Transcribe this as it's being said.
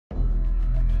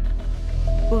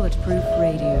Bulletproof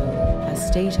Radio, a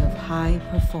state of high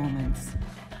performance.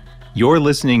 You're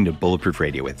listening to Bulletproof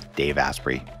Radio with Dave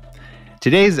Asprey.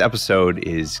 Today's episode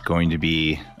is going to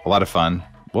be a lot of fun.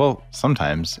 Well,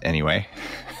 sometimes anyway,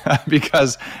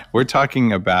 because we're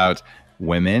talking about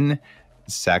women,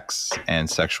 sex, and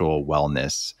sexual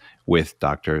wellness with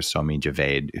Dr. Somi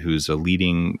Javaid, who's a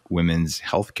leading women's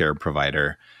healthcare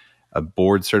provider, a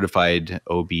board-certified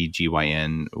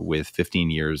OB/GYN with 15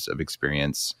 years of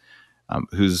experience,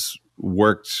 who's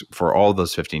worked for all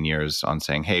those 15 years on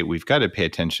saying, hey, we've got to pay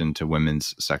attention to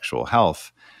women's sexual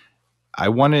health. I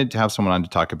wanted to have someone on to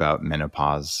talk about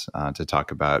menopause, to talk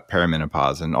about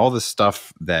perimenopause, and all the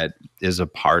stuff that is a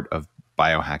part of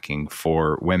biohacking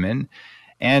for women.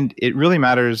 And it really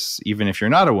matters even if you're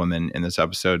not a woman in this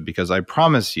episode, because I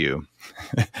promise you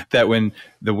that when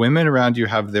the women around you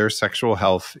have their sexual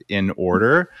health in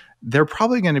order, they're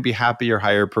probably going to be happier,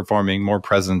 higher performing, more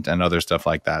present, and other stuff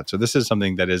like that. So this is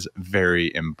something that is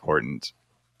very important.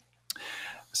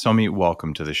 Somi,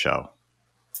 welcome to the show.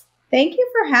 Thank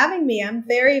you for having me. I'm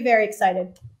very, very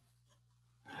excited.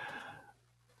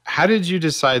 How did you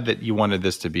decide that you wanted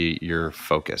this to be your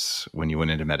focus when you went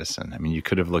into medicine? I mean, you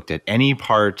could have looked at any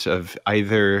part of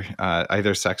either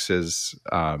sex's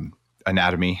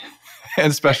anatomy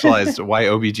and specialized. Why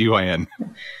OB/GYN?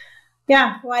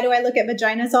 Yeah. Why do I look at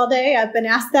vaginas all day? I've been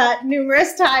asked that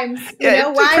numerous times.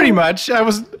 Why? Pretty much. I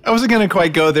wasn't going to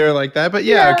quite go there like that, but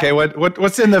yeah. Okay.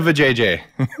 What's in the vajayjay?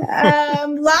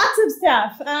 Lots of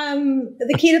stuff.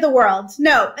 The key to the world.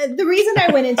 No, the reason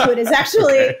I went into it is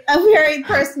actually a very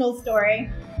personal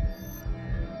story.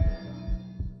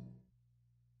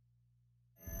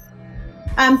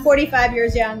 I'm 45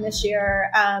 years young this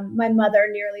year. My mother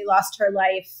nearly lost her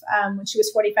life when she was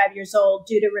 45 years old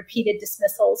due to repeated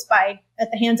dismissals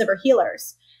at the hands of her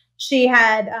healers. She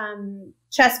had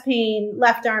chest pain,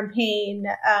 left arm pain,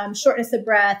 shortness of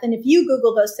breath. And if you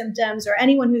Google those symptoms, or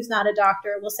anyone who's not a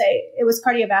doctor will say it was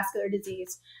cardiovascular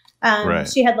disease. Right.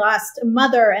 She had lost a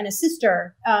mother and a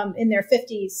sister in their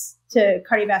 50s to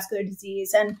cardiovascular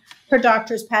disease. And her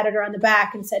doctors patted her on the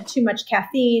back and said, too much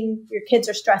caffeine, your kids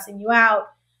are stressing you out.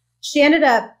 She ended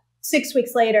up 6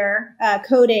 weeks later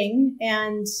coding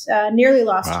and nearly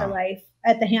lost her life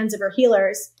at the hands of her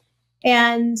healers.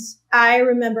 And I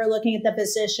remember looking at the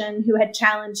physician who had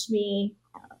challenged me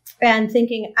and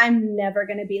thinking, I'm never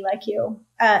going to be like you.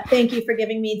 Thank you for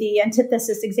giving me the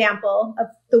antithesis example of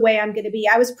the way I'm going to be.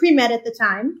 I was pre-med at the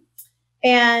time,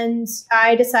 and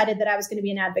I decided that I was going to be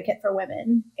an advocate for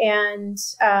women and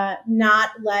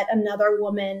not let another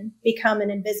woman become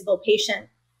an invisible patient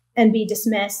and be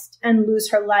dismissed and lose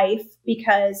her life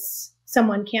because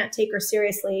someone can't take her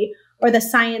seriously, or the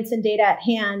science and data at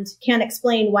hand can't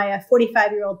explain why a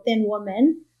 45-year-old thin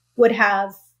woman would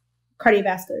have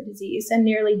cardiovascular disease and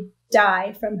nearly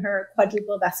die from her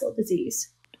quadruple vessel disease.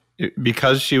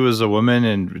 Because she was a woman,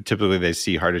 and typically they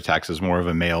see heart attacks as more of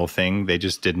a male thing, they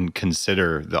just didn't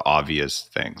consider the obvious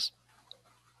things.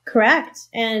 Correct.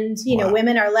 And,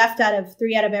 women are left out of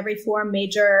 3 out of every 4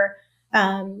 major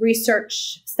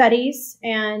research studies.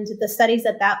 And the studies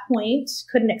at that point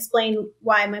couldn't explain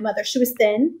why my mother, she was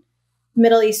thin,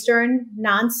 Middle Eastern,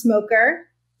 non-smoker,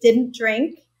 didn't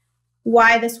drink,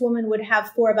 why this woman would have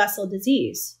 4 vessel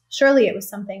disease. Surely it was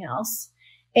something else,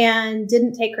 and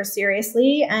didn't take her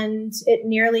seriously. And it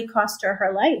nearly cost her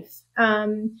her life.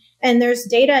 And there's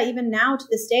data even now to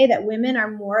this day that women are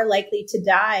more likely to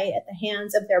die at the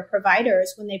hands of their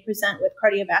providers when they present with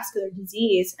cardiovascular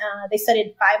disease. They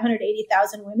studied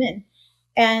 580,000 women.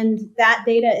 And that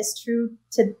data is true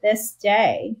to this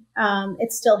day.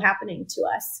 It's still happening to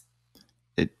us.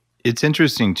 It's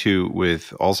interesting too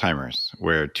with Alzheimer's,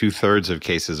 where 2/3 of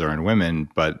cases are in women,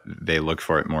 but they look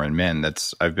for it more in men.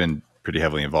 I've been pretty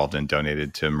heavily involved and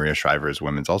donated to Maria Shriver's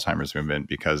Women's Alzheimer's Movement,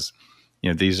 because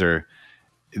these are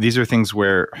things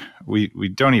where we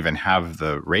don't even have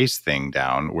the race thing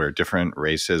down, where different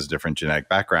races, different genetic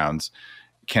backgrounds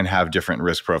can have different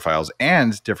risk profiles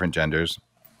and different genders.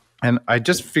 And I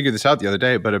just figured this out the other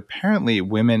day, but apparently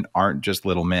women aren't just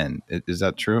little men. Is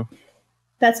that true?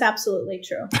 That's absolutely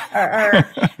true.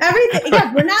 Everything.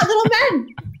 Yeah, we're not little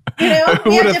men. We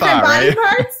have different body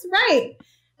parts, right?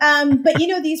 But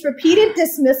these repeated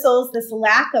dismissals, this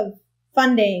lack of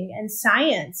funding and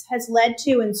science has led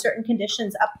to, in certain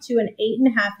conditions, up to an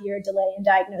 8.5-year delay in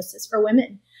diagnosis for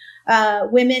women.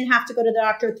 Women have to go to the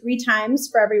doctor 3 times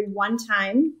for every 1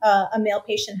 time a male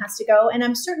patient has to go. And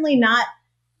I'm certainly not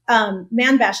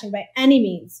man bashing by any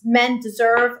means. Men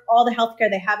deserve all the healthcare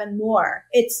they have and more.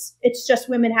 It's just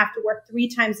women have to work 3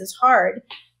 times as hard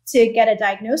to get a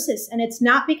diagnosis. And it's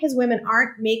not because women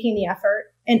aren't making the effort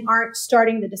and aren't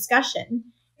starting the discussion.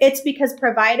 It's because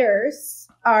providers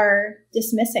are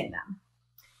dismissing them.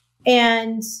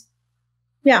 And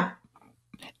yeah.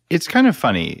 It's kind of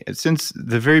funny. Since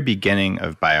the very beginning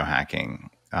of biohacking,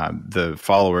 the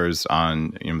followers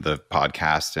on the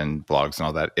podcast and blogs and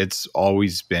all that, it's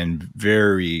always been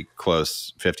very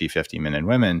close 50-50 men and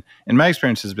women. And my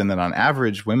experience has been that on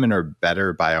average, women are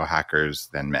better biohackers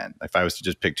than men. If I was to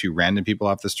just pick two random people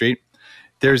off the street,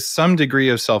 there's some degree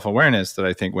of self-awareness that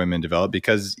I think women develop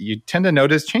because you tend to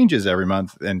notice changes every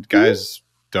month, and guys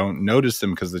don't notice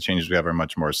them because the changes we have are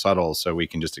much more subtle, so we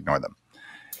can just ignore them.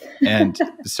 And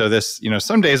so this,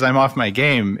 some days I'm off my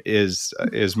game is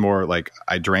more like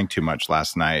I drank too much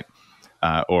last night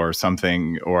or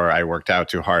something, or I worked out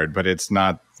too hard, but it's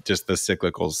not just the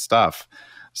cyclical stuff.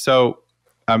 So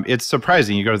it's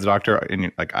surprising. You go to the doctor and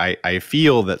you're like, I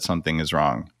feel that something is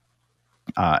wrong.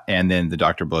 And then the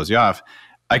doctor blows you off.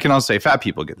 I can also say fat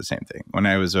people get the same thing. When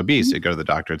I was obese, I'd go to the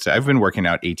doctor and say, I've been working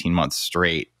out 18 months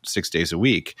straight, 6 days a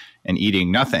week and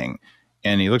eating nothing.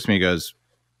 And he looks at me and goes,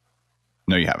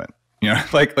 no, you haven't.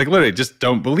 Like literally just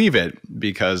don't believe it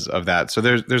because of that. So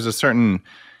there's a certain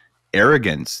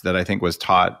arrogance that I think was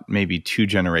taught maybe 2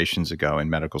 generations ago in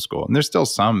medical school. And there's still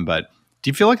some, but do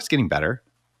you feel like it's getting better?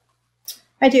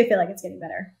 I do feel like it's getting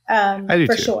better. I do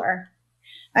for too. Sure.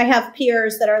 I have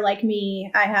peers that are like me.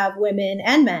 I have women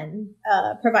and men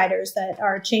providers that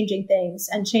are changing things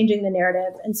and changing the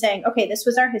narrative and saying, okay, this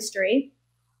was our history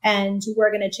and we're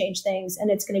going to change things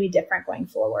and it's going to be different going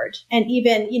forward. And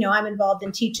even, I'm involved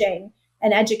in teaching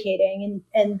and educating.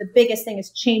 And the biggest thing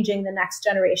is changing the next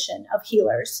generation of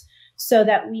healers so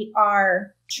that we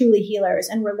are truly healers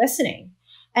and we're listening.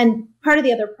 And part of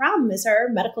the other problem is our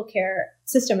medical care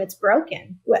system. It's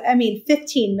broken.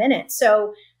 15 minutes.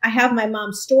 So I have my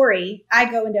mom's story. I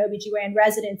go into OBGYN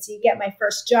residency, get my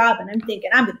first job, and I'm thinking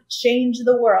I'm going to change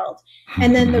the world.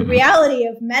 And then the reality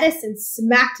of medicine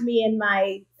smacked me in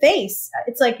my face.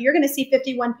 It's like, you're going to see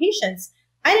 51 patients.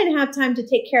 I didn't have time to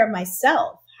take care of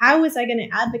myself. How was I going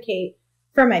to advocate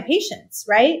for my patients,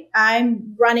 right?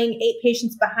 I'm running 8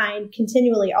 patients behind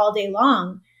continually all day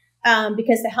long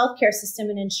because the healthcare system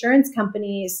and insurance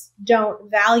companies don't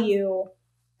value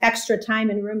extra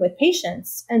time in room with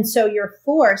patients. And so you're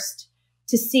forced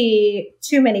to see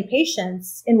too many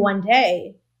patients in one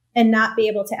day and not be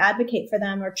able to advocate for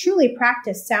them or truly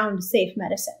practice sound, safe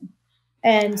medicine.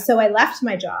 And so I left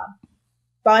my job,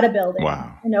 bought a building,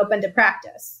 and opened a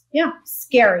practice. Yeah,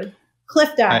 scary. Cliff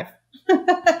dive.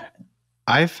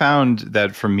 I found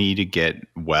that for me to get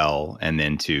well and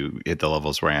then to hit the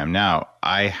levels where I am now,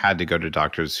 I had to go to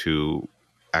doctors who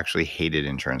actually hated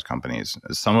insurance companies.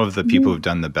 Some of the people who've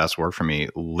done the best work for me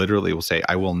literally will say,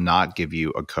 I will not give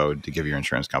you a code to give your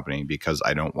insurance company because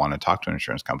I don't want to talk to an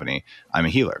insurance company. I'm a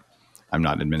healer. I'm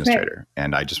not an administrator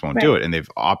and I just won't do it. And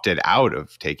they've opted out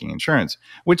of taking insurance,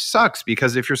 which sucks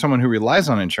because if you're someone who relies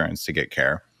on insurance to get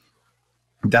care,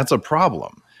 that's a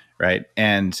problem, right?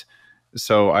 And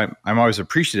so I'm always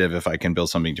appreciative if I can bill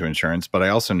something to insurance, but I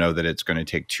also know that it's going to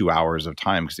take 2 hours of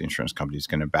time because the insurance company is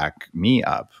going to back me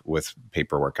up with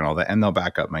paperwork and all that. And they'll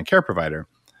back up my care provider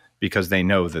because they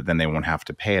know that then they won't have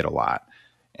to pay it a lot.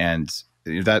 And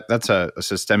that's a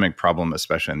systemic problem,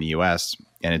 especially in the US,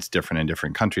 and it's different in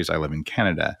different countries. I live in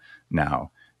Canada now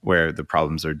where the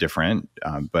problems are different,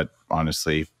 but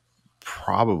honestly,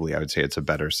 probably I would say it's a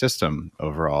better system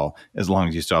overall, as long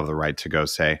as you still have the right to go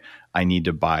say, I need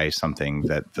to buy something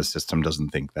that the system doesn't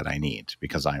think that I need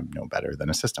because I'm no better than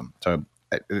a system. So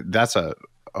that's a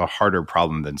harder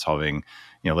problem than solving,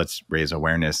 let's raise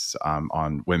awareness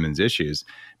on women's issues.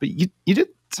 But you did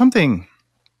something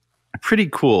pretty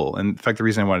cool. And in fact, the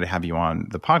reason I wanted to have you on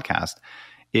the podcast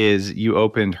is you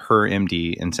opened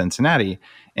HERmd in Cincinnati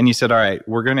and you said, all right,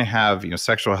 we're going to have,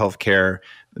 sexual health care,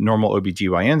 normal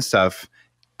OBGYN stuff,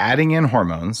 adding in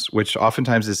hormones, which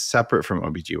oftentimes is separate from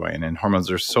OBGYN. And hormones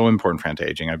are so important for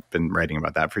anti-aging. I've been writing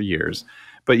about that for years.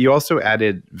 But you also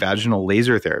added vaginal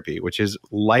laser therapy, which is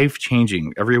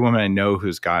life-changing. Every woman I know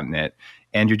who's gotten it.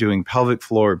 And you're doing pelvic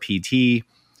floor PT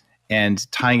and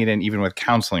tying it in even with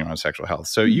counseling around sexual health.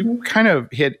 So you kind of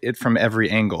hit it from every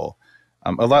angle.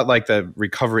 A lot like the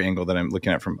recovery angle that I'm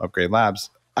looking at from Upgrade Labs.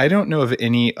 I don't know of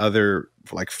any other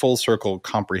full circle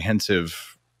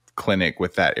comprehensive clinic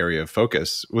with that area of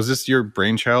focus. Was this your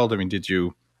brainchild? I mean, did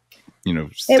you,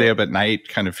 stay up at night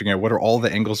kind of figuring out what are all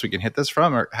the angles we can hit this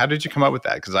from? Or how did you come up with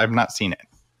that? Because I've not seen it.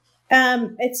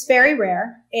 It's very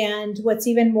rare. And what's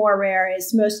even more rare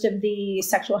is most of the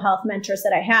sexual health mentors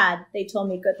that I had, they told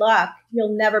me, good luck.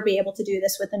 You'll never be able to do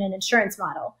this within an insurance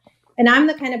model. And I'm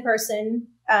the kind of person,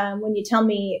 when you tell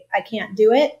me I can't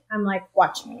do it, I'm like,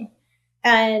 watch me.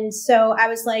 And so I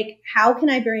was like, how can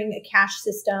I bring a cash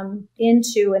system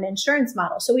into an insurance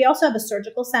model? So we also have a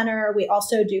surgical center. We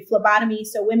also do phlebotomy.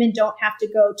 So women don't have to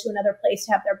go to another place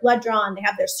to have their blood drawn. They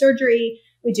have their surgery.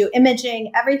 We do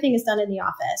imaging. Everything is done in the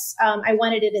office. I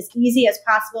wanted it as easy as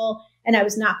possible. And I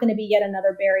was not going to be yet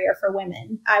another barrier for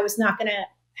women. I was not going to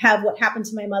have what happened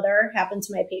to my mother happen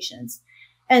to my patients.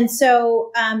 And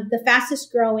so the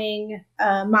fastest growing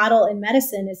model in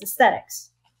medicine is aesthetics.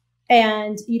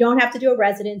 And you don't have to do a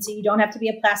residency. You don't have to be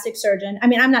a plastic surgeon. I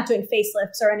mean, I'm not doing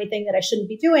facelifts or anything that I shouldn't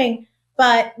be doing,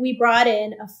 but we brought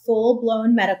in a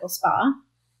full-blown medical spa,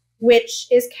 which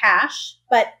is cash,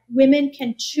 but women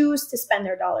can choose to spend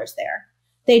their dollars there.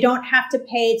 They don't have to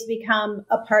pay to become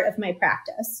a part of my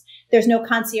practice. There's no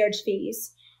concierge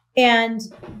fees. And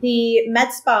the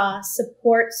med spa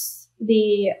supports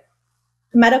the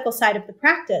medical side of the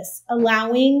practice,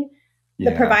 allowing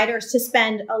the providers to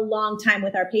spend a long time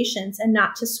with our patients and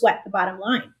not to sweat the bottom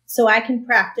line. So I can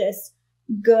practice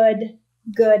good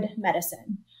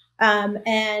medicine.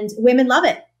 And women love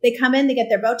it. They come in, they get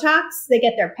their Botox, they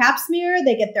get their pap smear,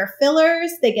 they get their fillers,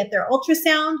 they get their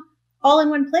ultrasound, all in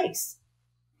one place.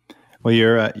 Well,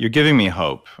 you're giving me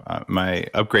hope. My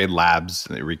Upgrade Labs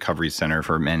recovery center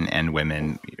for men and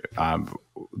women,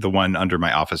 the one under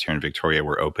my office here in Victoria,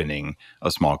 we're opening a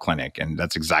small clinic. And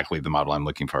that's exactly the model I'm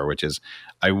looking for, which is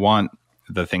I want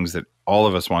the things that all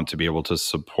of us want to be able to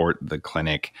support the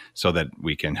clinic so that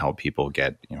we can help people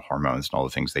get hormones and all the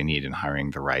things they need, and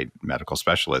hiring the right medical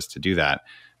specialist to do that.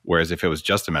 Whereas if it was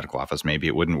just a medical office, maybe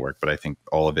it wouldn't work. But I think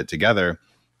all of it together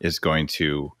is going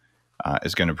to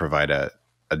provide a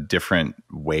different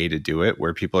way to do it,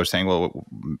 where people are saying, well,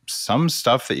 some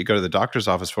stuff that you go to the doctor's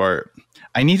office for,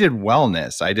 I needed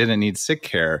wellness. I didn't need sick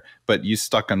care, but you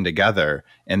stuck them together.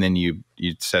 And then you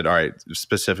said, all right,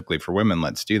 specifically for women,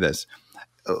 let's do this.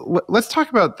 Let's talk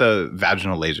about the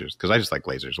vaginal lasers, because I just like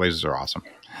lasers. Lasers are awesome.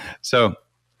 So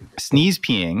sneeze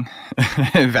peeing,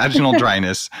 vaginal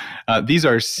dryness, these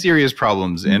are serious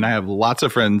problems. And I have lots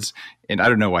of friends, and I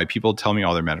don't know why people tell me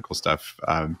all their medical stuff,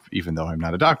 even though I'm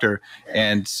not a doctor.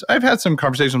 And I've had some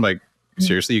conversations like,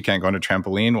 seriously, you can't go on a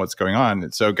trampoline? What's going on?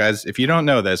 And so guys, if you don't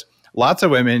know this, lots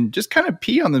of women just kind of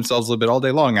pee on themselves a little bit all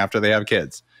day long after they have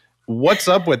kids. What's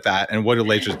up with that? And what do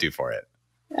lasers do for it?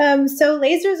 So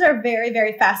lasers are very,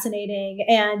 very fascinating,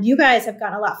 and you guys have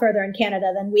gone a lot further in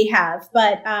Canada than we have,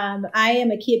 but I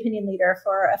am a key opinion leader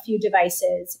for a few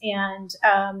devices. And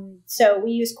so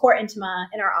we use Core Intima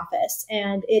in our office,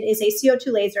 and it is a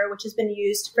CO2 laser, which has been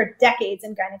used for decades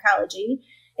in gynecology,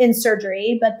 in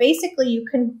surgery. But basically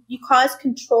you cause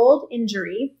controlled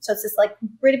injury. So it's this like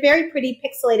very pretty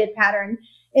pixelated pattern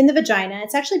in the vagina.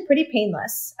 It's actually pretty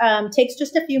painless, takes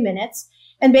just a few minutes.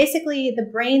 And basically the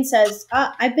brain says,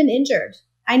 I've been injured.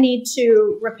 I need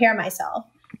to repair myself.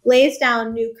 Lays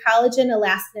down new collagen,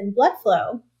 elastin, and blood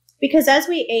flow. Because as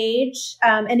we age,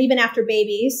 and even after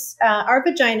babies, our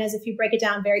vaginas, if you break it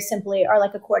down very simply, are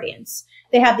like accordions.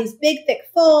 They have these big, thick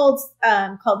folds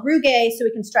called rugae, so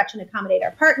we can stretch and accommodate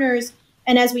our partners.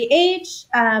 And as we age,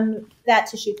 that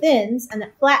tissue thins and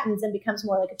that flattens and becomes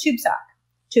more like a tube sock.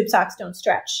 Tube socks don't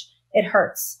stretch. It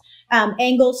hurts.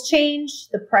 Angles change.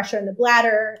 The pressure in the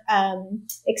bladder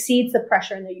exceeds the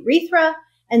pressure in the urethra.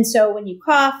 And so when you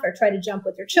cough or try to jump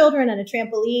with your children on a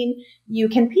trampoline, you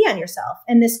can pee on yourself.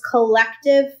 And this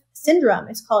collective syndrome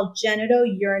is called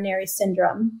genitourinary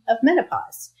syndrome of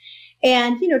menopause.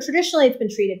 And, traditionally it's been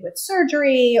treated with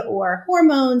surgery or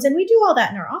hormones, and we do all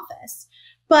that in our office.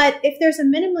 But if there's a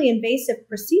minimally invasive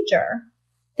procedure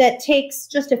that takes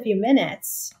just a few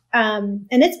minutes, and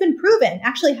it's been proven,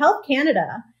 actually Health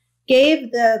Canada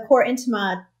gave the Core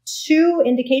Intima 2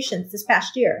 indications this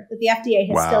past year that the FDA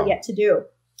has still yet to do,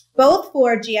 both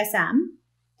for GSM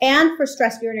and for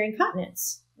stress urinary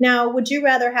incontinence. Now, would you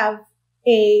rather have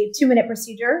a 2-minute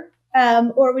procedure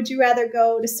or would you rather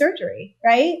go to surgery,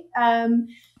 right?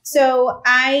 So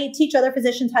I teach other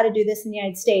physicians how to do this in the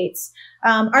United States.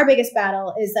 Our biggest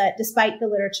battle is that despite the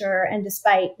literature and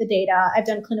despite the data, I've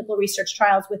done clinical research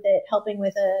trials with it, helping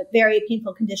with a very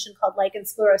painful condition called lichen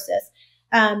sclerosus.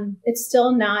 It's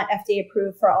still not FDA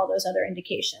approved for all those other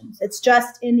indications. It's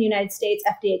just in the United States,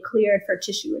 FDA cleared for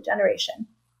tissue regeneration.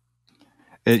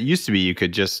 It used to be you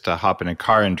could just hop in a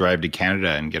car and drive to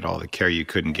Canada and get all the care you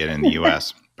couldn't get in the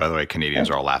US. By the way, Canadians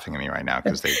are all laughing at me right now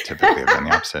because they typically have done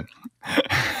the opposite.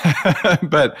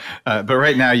 But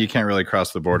right now you can't really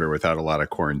cross the border without a lot of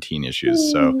quarantine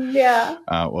issues. So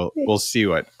we'll see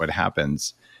what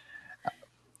happens.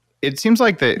 It seems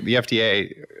like the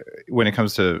FDA, when it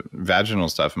comes to vaginal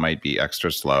stuff, might be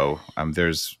extra slow. In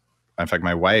fact,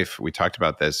 my wife, we talked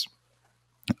about this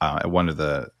at one of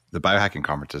the biohacking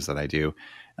conferences that I do.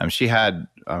 she had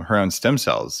her own stem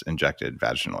cells injected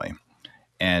vaginally.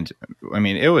 And I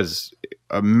mean, it was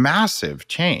a massive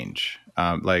change,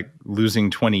 like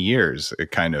losing 20 years,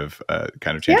 kind of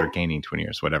change, or gaining 20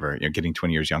 years, whatever, getting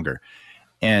 20 years younger.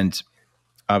 And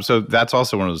so that's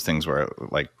also one of those things where,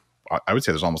 like, I would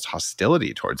say there's almost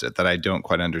hostility towards it that I don't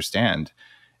quite understand.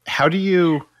 How do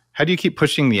you keep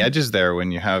pushing the edges there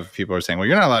when you have people who are saying, well,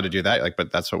 you're not allowed to do that, like,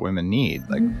 but that's what women need?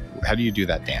 Like, how do you do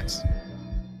that dance?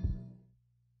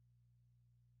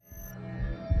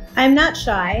 I'm not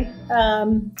shy,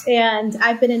 and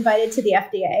I've been invited to the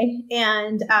FDA,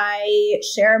 and I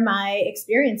share my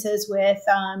experiences with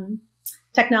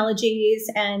technologies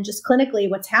and just clinically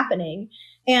what's happening.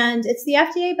 And it's the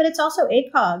FDA, but it's also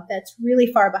ACOG that's really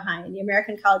far behind. The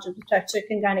American College of Obstetrics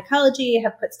and Gynecology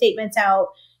have put statements out,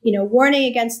 warning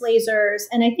against lasers.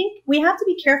 And I think we have to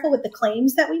be careful with the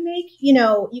claims that we make.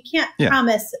 You can't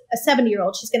promise a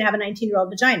 70-year-old she's going to have a 19-year-old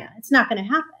vagina. It's not going to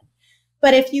happen.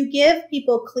 But if you give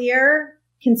people clear,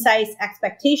 concise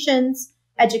expectations,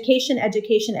 education,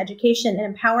 and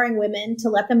empowering women to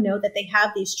let them know that they have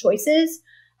these choices,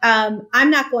 I'm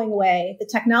not going away. The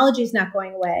technology is not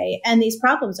going away, and these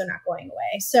problems are not going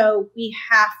away. So we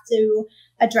have to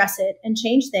address it and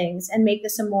change things and make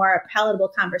this a more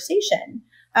palatable conversation.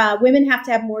 Women have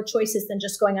to have more choices than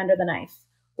just going under the knife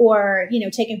or,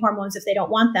 taking hormones if they don't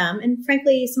want them. And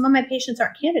frankly, some of my patients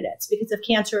aren't candidates because of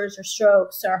cancers or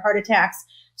strokes or heart attacks.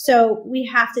 So we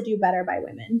have to do better by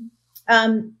women.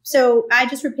 So I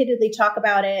just repeatedly talk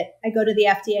about it. I go to the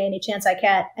FDA any chance I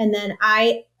get. And then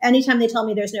anytime they tell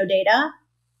me there's no data,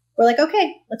 we're like,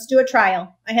 okay, let's do a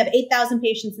trial. I have 8,000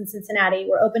 patients in Cincinnati.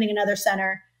 We're opening another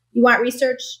center. You want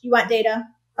research? You want data?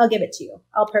 I'll give it to you.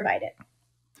 I'll provide it.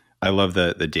 I love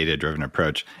the data-driven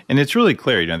approach. And it's really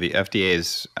clear, the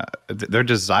FDA's, their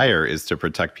desire is to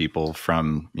protect people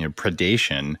from,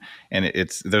 predation. And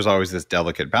there's always this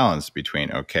delicate balance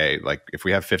between, okay, like if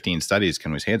we have 15 studies,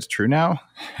 can we say it's true now?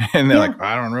 And they're like,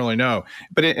 I don't really know.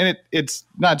 But it's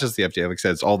not just the FDA, like I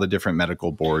said, it's all the different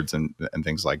medical boards and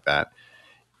things like that.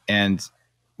 And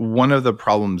one of the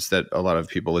problems that a lot of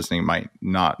people listening might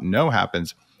not know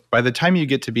happens, by the time you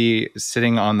get to be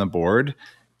sitting on the board,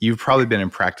 you've probably been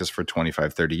in practice for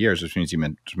 25, 30 years, which means you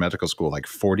went to medical school like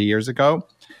 40 years ago.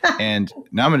 And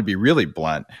now I'm going to be really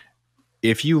blunt.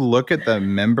 If you look at the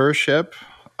membership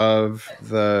of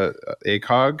the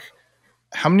ACOG,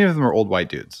 how many of them are old white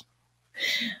dudes?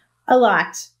 A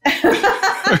lot.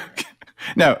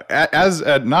 Now, as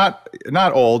a not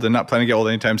old and not planning to get old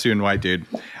anytime soon white dude,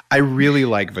 I really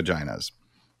like vaginas.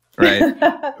 Right.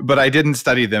 But I didn't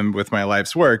study them with my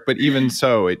life's work. But even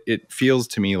so, it feels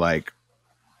to me like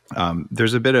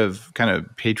there's a bit of kind of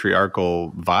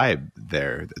patriarchal vibe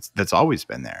there that's always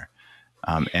been there.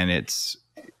 And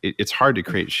it's hard to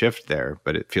create shift there,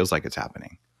 but it feels like it's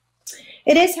happening.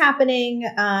 It is happening.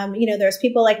 There's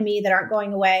people like me that aren't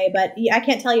going away, but I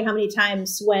can't tell you how many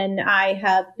times when I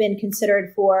have been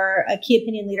considered for a key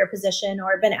opinion leader position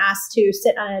or been asked to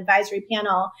sit on an advisory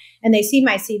panel and they see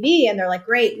my CV and they're like,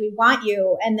 great, we want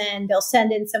you. And then they'll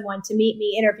send in someone to meet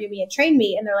me, interview me, and train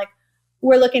me. And they're like,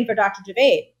 we're looking for Dr.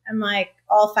 Javaid. I'm like,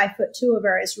 all 5'2" of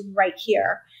her is right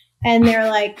here. And they're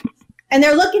like, and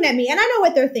they're looking at me and I know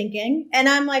what they're thinking. And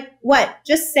I'm like, what?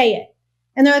 Just say it.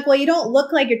 And they're like, well, you don't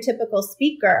look like your typical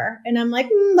speaker. And I'm like,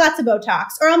 lots of Botox,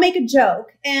 or I'll make a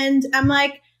joke. And I'm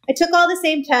like, I took all the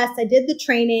same tests. I did the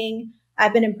training.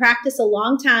 I've been in practice a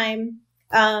long time.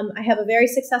 I have a very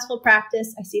successful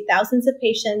practice. I see thousands of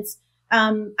patients.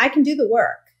 I can do the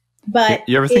work. But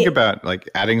you ever think about like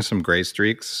adding some gray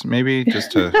streaks, maybe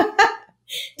just to...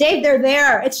 Dave, they're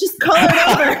there. It's just colored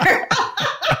over.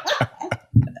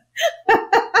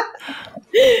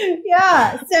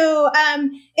 Yeah. So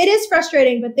it is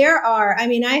frustrating, but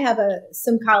I have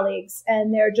some colleagues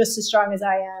and they're just as strong as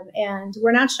I am, and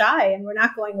we're not shy and we're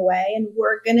not going away, and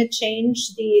we're going to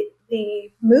change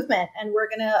the movement, and we're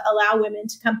going to allow women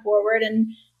to come forward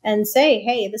and say,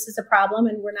 hey, this is a problem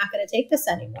and we're not going to take this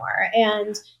anymore.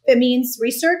 And it means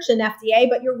research and FDA,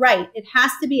 but you're right. It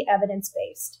has to be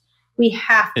evidence-based. We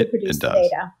have to produce the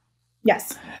data.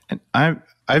 Yes. And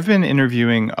I've been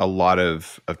interviewing a lot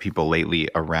of people lately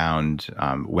around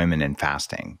women and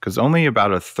fasting, because only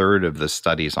about a third of the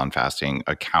studies on fasting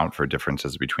account for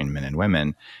differences between men and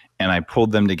women. And I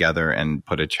pulled them together and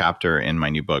put a chapter in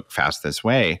my new book, Fast This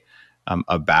Way,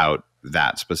 about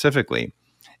that specifically.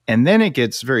 And then it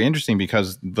gets very interesting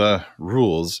because the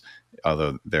rules,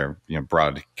 although they're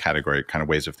broad category kind of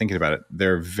ways of thinking about it,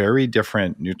 they're very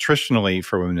different nutritionally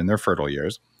for women in their fertile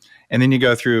years. And then you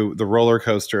go through the roller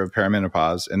coaster of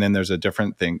perimenopause, and then there's a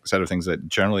different set of things that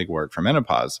generally work for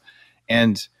menopause.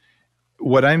 And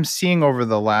what I'm seeing over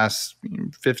the last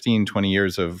 15, 20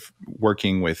 years of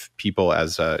working with people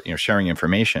as, sharing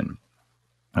information,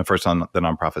 first on the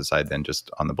nonprofit side, then just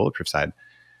on the Bulletproof side,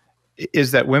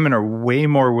 is that women are way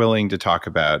more willing to talk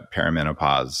about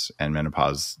perimenopause and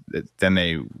menopause than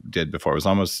they did before. It was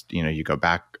almost, you go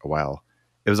back a while,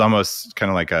 it was almost kind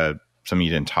of like something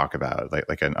you didn't talk about,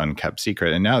 like an unkept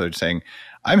secret. And now they're saying,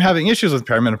 I'm having issues with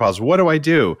perimenopause. What do I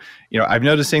do? I'm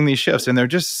noticing these shifts, and they're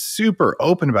just super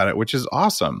open about it, which is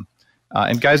awesome.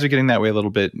 And guys are getting that way a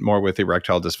little bit more with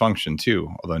erectile dysfunction too,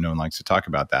 although no one likes to talk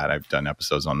about that. I've done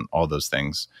episodes on all those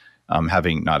things,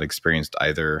 having not experienced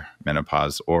either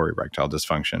menopause or erectile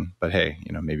dysfunction. But hey,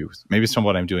 maybe some of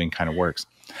what I'm doing kind of works.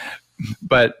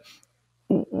 But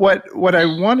what I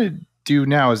want to do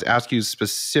now is ask you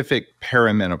specific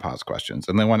perimenopause questions,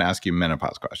 and then I want to ask you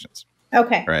menopause questions.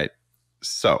 Okay. Right.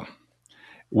 So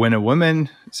when a woman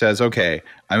says, okay,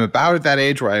 I'm about at that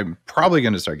age where I'm probably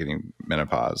going to start getting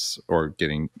menopause or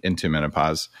getting into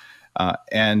menopause,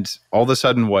 and all of a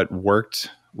sudden what worked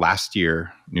last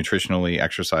year, nutritionally,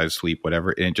 exercise, sleep,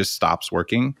 whatever, and it just stops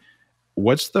working,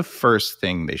 what's the first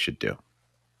thing they should do?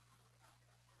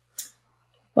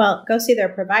 Well, go see their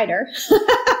provider.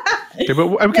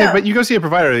 But you go see a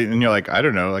provider and you're like, I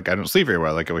don't know, I don't sleep very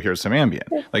well. Well, here's some Ambien.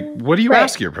 What do you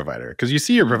ask your provider? Because you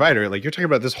see your provider, you're talking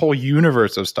about this whole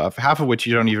universe of stuff, half of which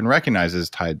you don't even recognize is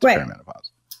tied to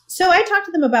perimenopause. So I talked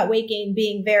to them about weight gain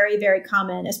being very, very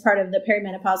common as part of the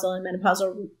perimenopausal and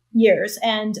menopausal years.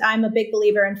 And I'm a big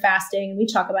believer in fasting. We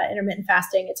talk about intermittent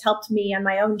fasting. It's helped me on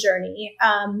my own journey.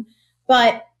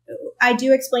 But I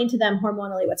do explain to them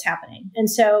hormonally what's happening. And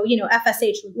so,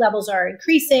 FSH levels are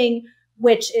increasing,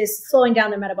 which is slowing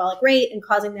down their metabolic rate and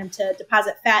causing them to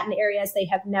deposit fat in areas they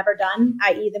have never done,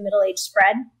 i.e. the middle-age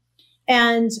spread.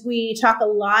 And we talk a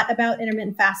lot about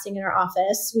intermittent fasting in our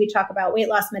office. We talk about weight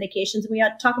loss medications, and we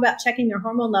talk about checking their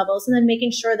hormone levels and then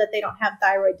making sure that they don't have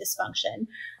thyroid dysfunction.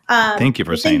 Thank you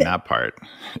for saying that part.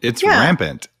 It's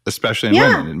rampant, especially in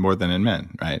women, more than in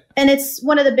men, right? And it's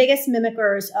one of the biggest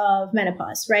mimickers of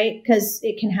menopause, right? Because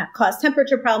it can cause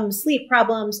temperature problems, sleep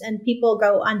problems, and people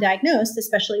go undiagnosed,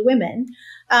 especially women.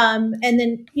 And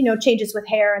then, changes with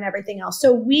hair and everything else.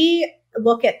 So we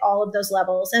look at all of those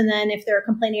levels. And then if they're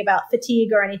complaining about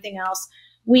fatigue or anything else,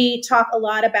 we talk a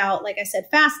lot about, like I said,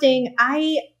 fasting.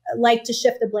 I like to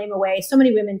shift the blame away. So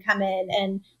many women come in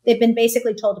and they've been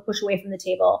basically told to push away from the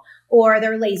table, or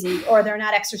they're lazy, or they're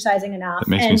not exercising enough. It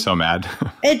makes me so mad.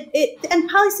 And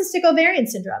polycystic ovarian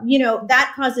syndrome,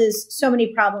 that causes so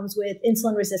many problems with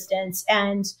insulin resistance.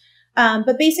 And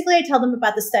but basically I tell them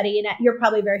about the study, and you're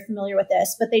probably very familiar with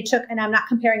this, but they took, and I'm not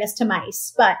comparing us to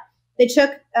mice, but they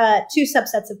took two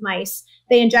subsets of mice.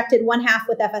 They injected one half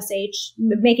with FSH,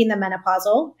 making them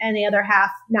menopausal, and the other half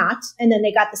not. And then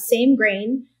they got the same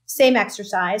grain, same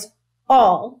exercise,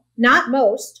 not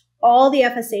most, all the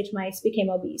FSH mice became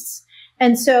obese.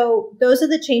 And so those are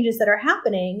the changes that are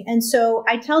happening. And so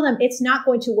I tell them it's not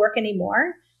going to work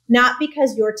anymore, not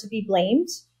because you're to be blamed.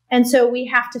 And so we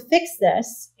have to fix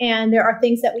this. And there are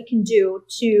things that we can do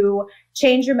to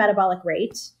change your metabolic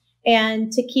rate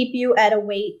and to keep you at a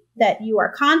weight that you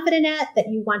are confident at, that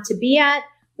you want to be at.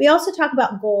 We also talk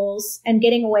about goals and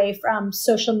getting away from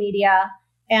social media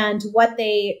and what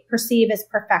they perceive as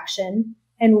perfection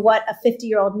and what a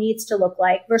 50-year-old needs to look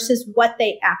like versus what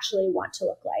they actually want to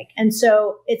look like. And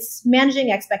so it's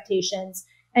managing expectations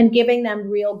and giving them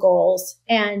real goals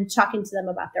and talking to them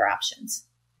about their options.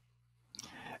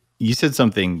 You said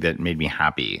something that made me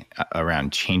happy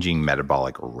around changing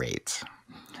metabolic rate.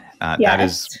 Yes. That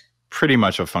is pretty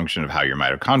much a function of how your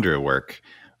mitochondria work.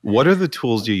 What are the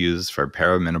tools you use for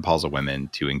perimenopausal women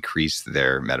to increase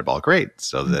their metabolic rate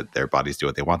so that their bodies do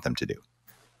what they want them to do?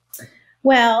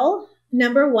 Well,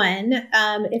 number one,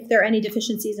 if there are any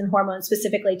deficiencies in hormones,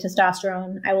 specifically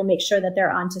testosterone, I will make sure that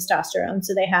they're on testosterone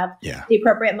so they have the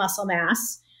appropriate muscle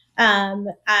mass.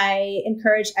 I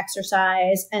encourage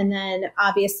exercise, and then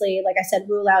obviously, like I said,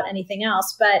 rule out anything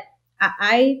else. But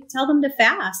I tell them to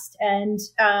fast and,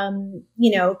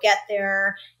 get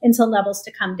their insulin levels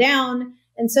to come down.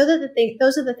 And so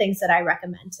those are the things that I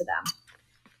recommend to them.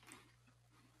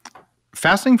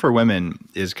 Fasting for women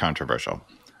is controversial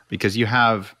because you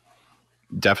have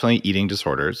definitely eating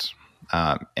disorders,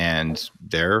 and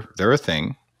they're a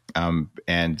thing.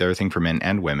 And they're a thing for men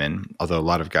and women, although a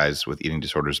lot of guys with eating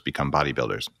disorders become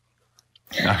bodybuilders.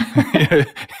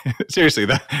 Seriously,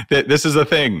 this is a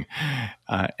thing.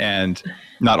 And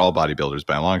not all bodybuilders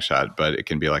by a long shot, but it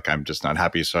can be like, I'm just not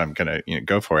happy, so I'm going to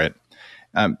go for it.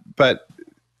 But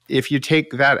if you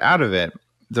take that out of it,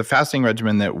 the fasting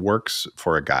regimen that works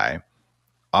for a guy,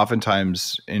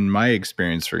 oftentimes, in my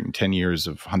experience for 10 years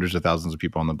of hundreds of thousands of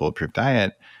people on the Bulletproof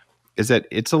diet, is that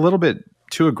it's a little bit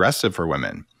too aggressive for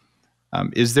women.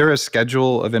 Is there a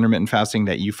schedule of intermittent fasting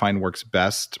that you find works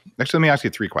best? Actually, let me ask you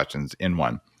 3 questions in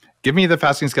one. Give me the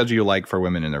fasting schedule you like for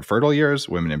women in their fertile years,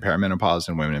 women in perimenopause,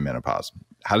 and women in menopause.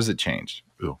 How does it change?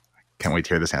 Ooh, can't wait to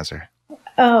hear this answer.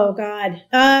 Oh, God.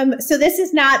 So this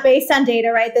is not based on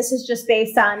data, right? This is just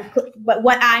based on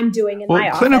what I'm doing in my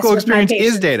office. Clinical experience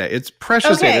is data. It's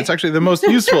precious data. It's actually the most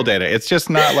useful data. It's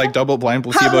just not like double-blind,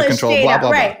 placebo-controlled, blah, blah,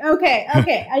 blah. Right. Okay.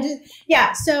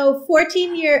 So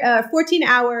 14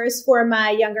 hours for my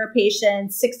younger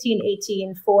patients, 16,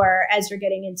 18 for as you're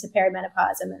getting into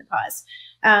perimenopause and menopause.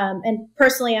 And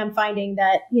personally, I'm finding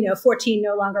that, 14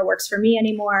 no longer works for me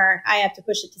anymore. I have to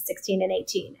push it to 16 and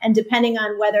 18. And depending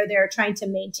on whether they're trying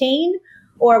to maintain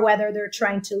or whether they're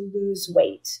trying to lose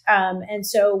weight. And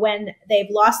so when they've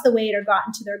lost the weight or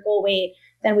gotten to their goal weight,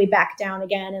 then we back down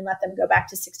again and let them go back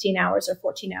to 16 hours or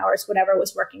 14 hours, whatever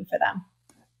was working for them.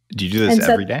 Do you do this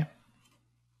every day?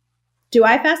 Do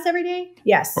I fast every day?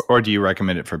 Yes. Or do you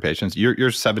recommend it for patients?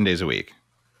 You're 7 days a week.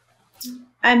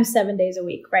 I'm 7 days a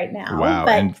week right now. Wow.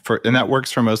 And that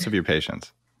works for most of your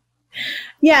patients.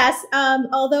 Yes.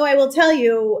 Although I will tell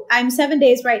you, I'm 7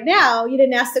 days right now. You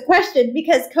didn't ask the question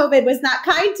because COVID was not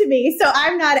kind to me. So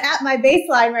I'm not at my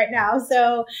baseline right now.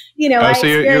 So, so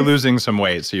you're losing some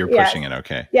weight. So you're pushing it.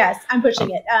 Okay. Yes, I'm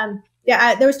pushing it.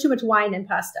 There was too much wine and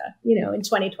pasta, in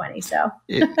 2020. So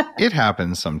it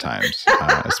happens sometimes,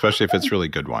 especially if it's really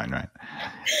good wine, right?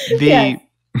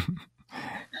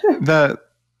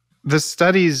 The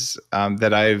studies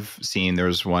that I've seen, there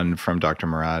was one from Dr.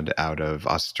 Murad out of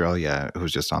Australia who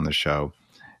was just on the show.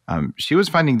 She was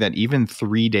finding that even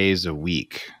 3 days a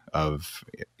week of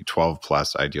 12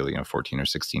 plus, ideally 14 or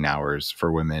 16 hours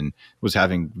for women was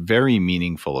having very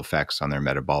meaningful effects on their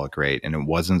metabolic rate, and it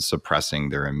wasn't suppressing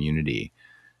their immunity.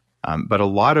 But a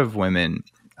lot of women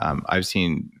I've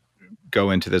seen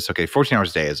go into this, 14 hours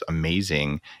a day is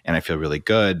amazing and I feel really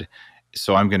good.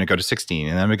 So I'm going to go to 16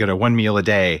 and I'm going to go to 1 meal a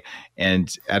day.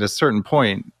 And at a certain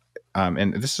point,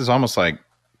 and this is almost like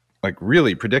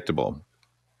really predictable.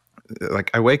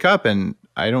 Like I wake up and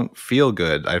I don't feel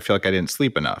good. I feel like I didn't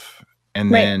sleep enough.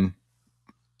 And then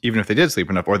even if they did sleep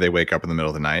enough, or they wake up in the middle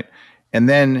of the night and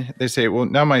then they say, well,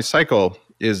 now my cycle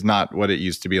is not what it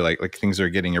used to be, like things are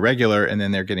getting irregular, and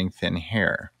then they're getting thin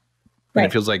hair. And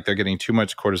it feels like they're getting too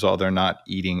much cortisol. They're not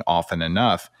eating often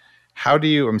enough. How do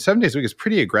you, 7 days a week is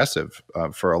pretty aggressive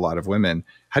for a lot of women.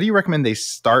 How do you recommend they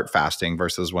start fasting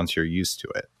versus once you're used to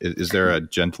it? Is there a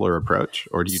gentler approach,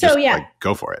 or do you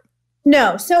go for it?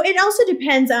 No. So it also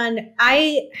depends on,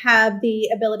 I have the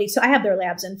ability, so I have their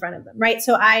labs in front of them, right?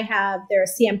 So I have their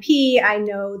CMP, I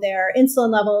know their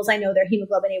insulin levels, I know their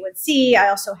hemoglobin A1C, I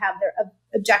also have their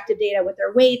objective data with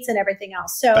their weights and everything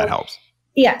else. So that helps.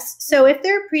 Yes. So if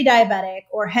they're pre-diabetic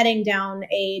or heading down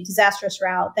a disastrous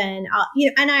route, then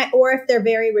or if they're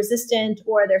very resistant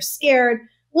or they're scared,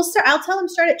 I'll tell them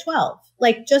start at 12.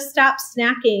 Like just stop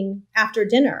snacking after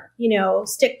dinner,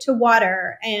 stick to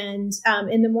water, and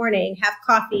in the morning have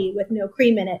coffee with no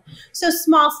cream in it. So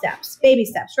small steps, baby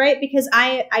steps, right? Because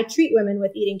I treat women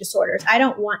with eating disorders. I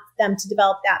don't want them to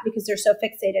develop that because they're so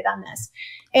fixated on this.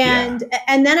 And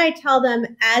then I tell them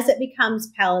as it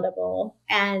becomes palatable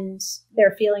and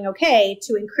they're feeling okay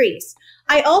to increase.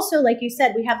 I also, like you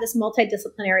said, we have this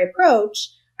multidisciplinary approach.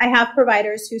 I have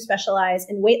providers who specialize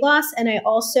in weight loss, and I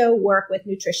also work with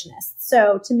nutritionists.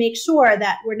 So to make sure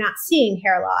that we're not seeing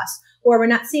hair loss or we're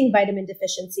not seeing vitamin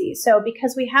deficiency. So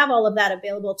because we have all of that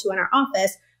available to in our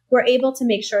office, we're able to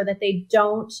make sure that they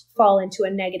don't fall into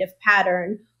a negative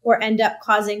pattern or end up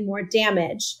causing more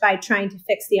damage by trying to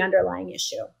fix the underlying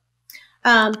issue.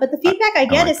 But the feedback I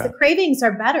get is the cravings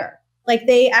are better. Like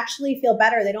they actually feel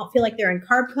better. They don't feel like they're in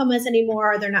carb comas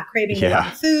anymore. They're not craving the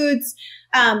wrong foods.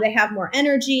 They have more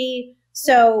energy.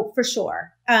 So for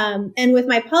sure. And with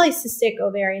my polycystic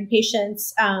ovarian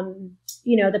patients,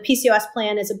 the PCOS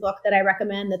plan is a book that I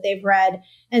recommend that they've read.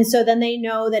 And so then they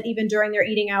know that even during their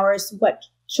eating hours, what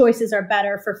choices are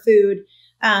better for food.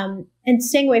 And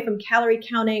staying away from calorie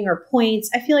counting or points.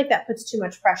 I feel like that puts too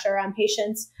much pressure on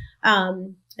patients.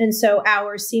 And so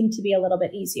hours seem to be a little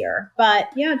bit easier. But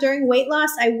during weight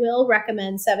loss, I will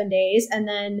recommend 7 days, and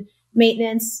then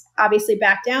maintenance, obviously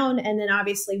back down, and then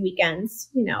obviously weekends,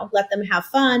 let them have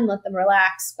fun, let them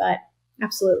relax, but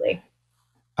absolutely.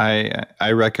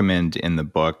 I recommend in the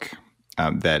book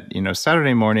that,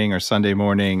 Saturday morning or Sunday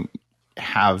morning,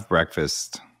 have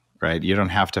breakfast, right? You don't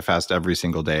have to fast every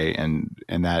single day, and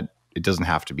that it doesn't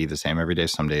have to be the same every day.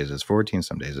 Some days it's 14,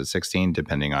 some days it's 16,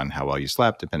 depending on how well you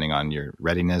slept, depending on your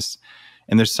readiness.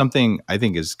 And there's something I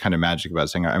think is kind of magic about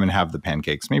saying, I'm going to have the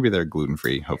pancakes. Maybe they're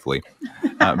gluten-free, hopefully.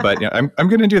 But I'm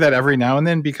going to do that every now and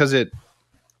then because it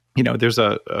there's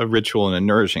a ritual and a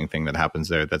nourishing thing that happens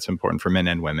there that's important for men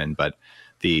and women, but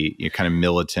the kind of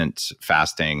militant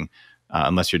fasting,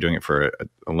 unless you're doing it for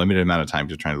a limited amount of time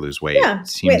to trying to lose weight,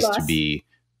 seems to be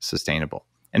sustainable.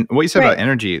 And what you said about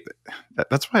energy,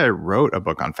 that's why I wrote a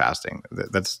book on fasting.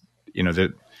 That's,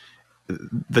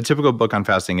 the typical book on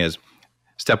fasting is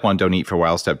step 1, don't eat for a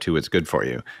while. Step 2, it's good for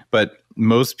you. But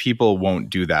most people won't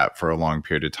do that for a long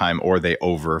period of time, or they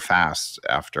over fast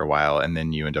after a while. And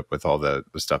then you end up with all the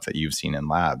stuff that you've seen in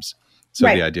labs. So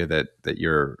the idea that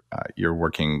you're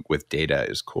working with data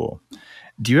is cool.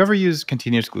 Do you ever use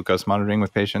continuous glucose monitoring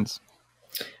with patients?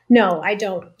 No, I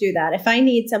don't do that. If I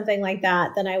need something like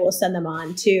that, then I will send them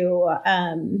on to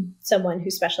someone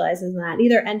who specializes in that,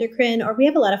 either endocrine, or we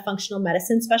have a lot of functional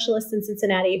medicine specialists in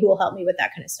Cincinnati who will help me with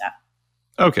that kind of stuff.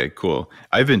 Okay, cool.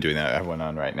 I've been doing that. I have one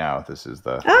on right now. This is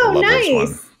the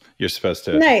levels one. You're supposed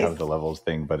to have the levels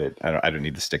thing, but I don't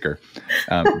need the sticker.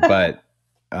 But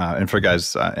and for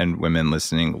guys and women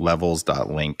listening,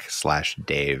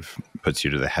 levels.link/Dave puts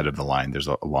you to the head of the line. There's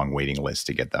a long waiting list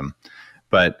to get them.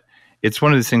 But it's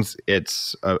one of those things,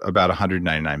 it's about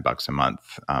 $199 a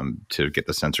month to get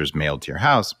the sensors mailed to your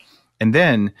house. And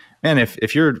then, man,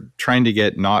 if you're trying to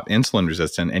get not insulin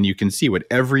resistant and you can see what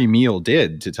every meal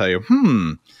did to tell you,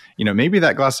 maybe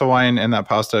that glass of wine and that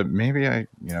pasta, maybe I,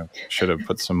 should have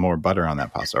put some more butter on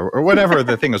that pasta or whatever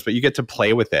the thing was, but you get to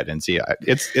play with it and see.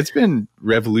 It's been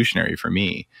revolutionary for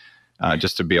me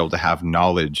just to be able to have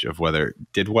knowledge of whether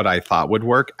did what I thought would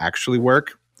work actually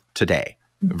work today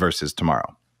versus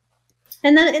tomorrow.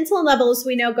 And then insulin levels,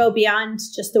 we know, go beyond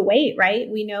just the weight, right?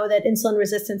 We know that insulin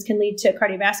resistance can lead to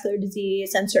cardiovascular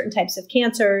disease and certain types of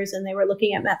cancers. And they were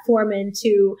looking at metformin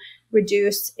to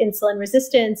reduce insulin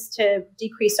resistance to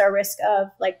decrease our risk of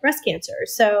like breast cancer.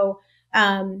 So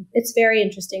it's very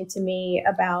interesting to me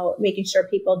about making sure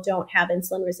people don't have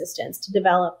insulin resistance to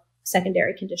develop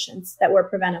secondary conditions that were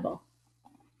preventable.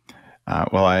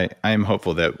 Well, I am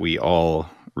hopeful that we all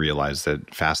realize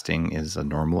that fasting is a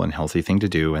normal and healthy thing to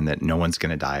do, and that no one's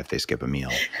going to die if they skip a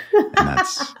meal. And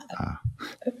that's,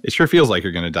 it sure feels like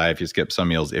you're going to die if you skip some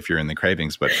meals if you're in the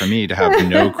cravings. But for me to have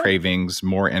no cravings,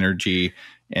 more energy,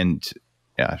 and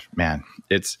man,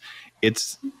 it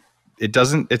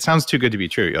sounds too good to be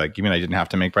true. Like, you mean I didn't have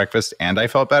to make breakfast and I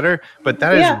felt better? But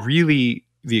that is really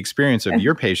the experience of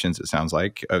your patients. It sounds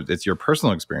like it's your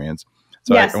personal experience.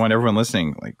 So I want everyone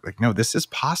listening, like, no, this is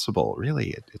possible.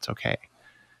 Really, it's okay.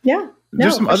 Yeah.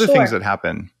 There's some other things that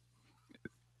happen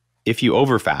if you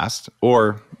overfast,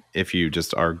 or if you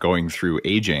just are going through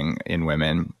aging in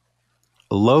women.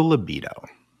 Low libido.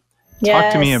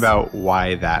 Talk to me about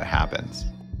why that happens.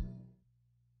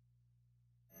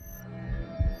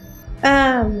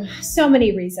 So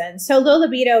many reasons. So low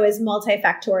libido is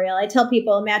multifactorial. I tell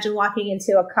people, imagine walking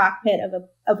into a cockpit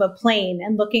of a plane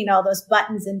and looking at all those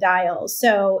buttons and dials.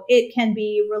 So it can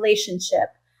be relationship.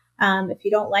 If you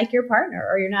don't like your partner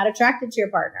or you're not attracted to your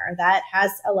partner, that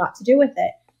has a lot to do with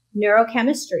it.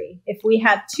 Neurochemistry. If we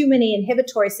have too many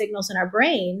inhibitory signals in our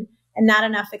brain and not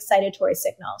enough excitatory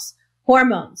signals.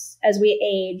 Hormones. As we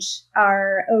age,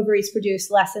 our ovaries produce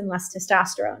less and less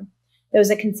testosterone. There was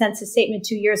a consensus statement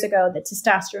 2 years ago that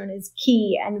testosterone is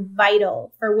key and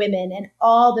vital for women in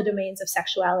all the domains of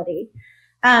sexuality.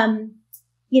 Our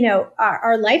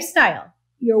lifestyle.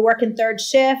 You're working third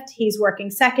shift. He's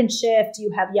working second shift.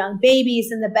 You have young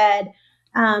babies in the bed.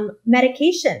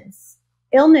 Medications,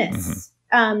 illness,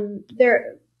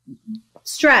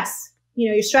 stress.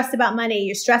 You're stressed about money.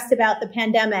 You're stressed about the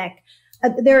pandemic.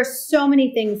 There are so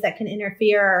many things that can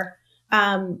interfere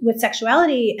with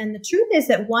sexuality. And the truth is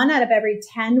that 1 out of every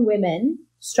 10 women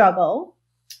struggle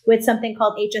with something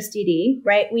called HSDD,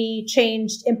 right? We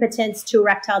changed impotence to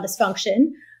erectile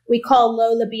dysfunction. We call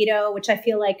low libido, which I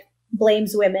feel like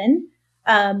blames women,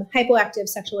 hypoactive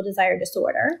sexual desire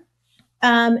disorder.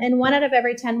 And 1 out of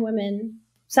every 10 women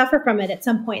suffer from it at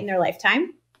some point in their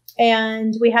lifetime.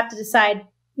 And we have to decide,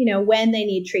 when they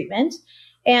need treatment.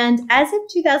 And as of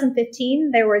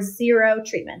 2015, there were 0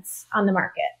 treatments on the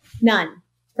market, none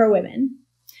for women.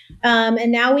 And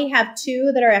now we have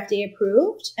 2 that are FDA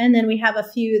approved. And then we have a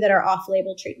few that are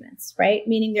off-label treatments, right?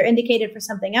 Meaning they're indicated for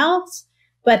something else.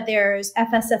 But there's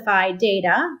FSFI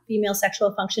data, female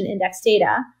sexual function index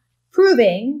data,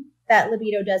 proving that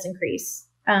libido does increase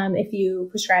if you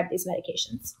prescribe these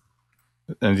medications.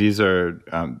 And these are,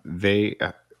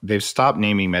 they've stopped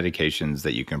naming medications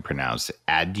that you can pronounce.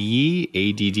 Addy,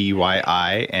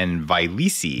 ADDYI, and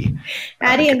Vyleesi.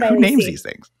 Addy and Vyleesi. Who names these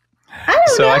things? I don't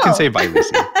know. So I can say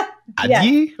Vyleesi.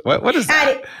 Addy? What is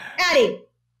that? Addy.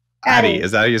 Addy.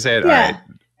 Is that how you say it? Yeah. All right.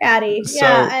 Addy. So,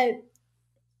 yeah.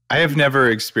 I have never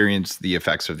experienced the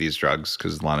effects of these drugs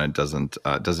because Lana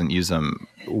doesn't use them.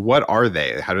 What are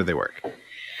they? How do they work?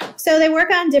 So they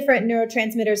work on different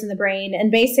neurotransmitters in the brain,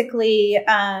 and basically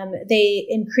they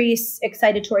increase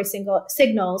excitatory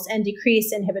signals and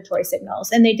decrease inhibitory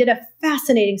signals. And they did a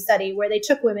fascinating study where they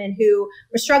took women who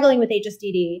were struggling with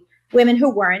HSDD, women who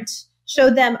weren't,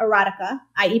 showed them erotica,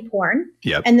 i.e. porn,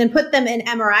 and then put them in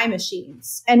MRI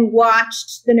machines and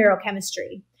watched the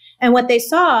neurochemistry. And what they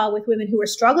saw with women who were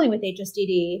struggling with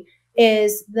HSDD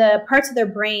is the parts of their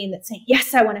brain that say,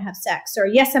 yes, I want to have sex, or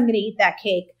yes, I'm going to eat that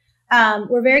cake,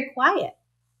 were very quiet.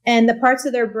 And the parts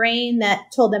of their brain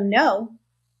that told them no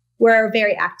were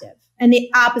very active. And the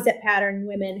opposite pattern in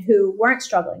women who weren't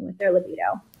struggling with their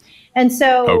libido. And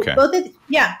so so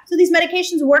these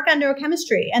medications work on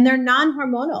neurochemistry, and they're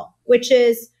non-hormonal, which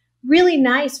is really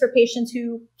nice for patients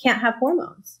who can't have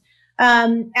hormones.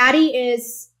 Addie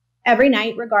is every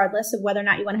night, regardless of whether or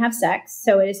not you want to have sex.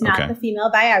 So it is not the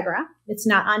female Viagra. It's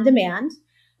not on demand.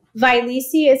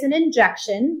 Vyleesi is an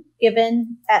injection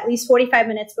given at least 45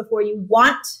 minutes before you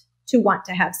want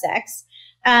to have sex.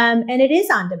 And it is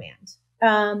on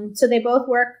demand. So they both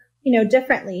work,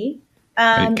 differently.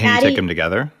 Can you take them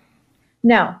together?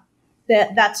 No,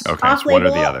 that's off-label. So what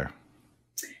are the other?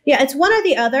 Yeah, it's one or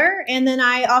the other. And then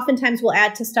I oftentimes will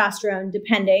add testosterone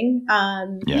depending,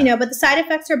 but the side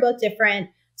effects are both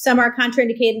different. Some are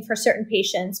contraindicated for certain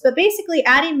patients, but basically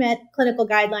Addie met clinical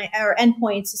guideline or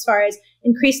endpoints as far as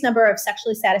increased number of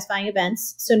sexually satisfying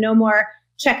events. So no more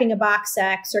checking a box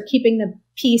sex or keeping the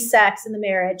peace sex in the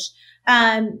marriage,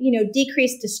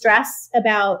 decreased distress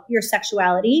about your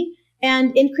sexuality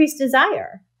and increased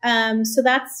desire. So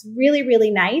that's really, really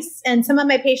nice. And some of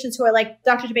my patients who are like,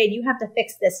 Dr. Javaid, you have to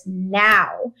fix this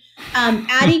now.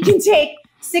 Addie can take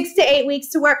 6 to 8 weeks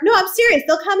to work. No, I'm serious.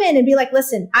 They'll come in and be like,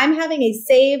 listen, I'm having a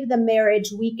save the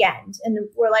marriage weekend. And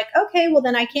we're like, okay, well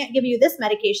then I can't give you this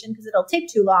medication because it'll take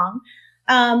too long.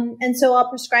 And so I'll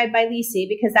prescribe Vyleesi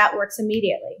because that works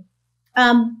immediately.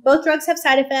 Both drugs have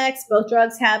side effects. Both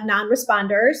drugs have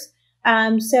non-responders.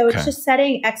 So it's just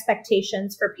setting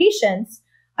expectations for patients.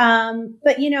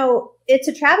 But it's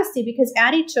a travesty because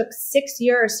Addie took 6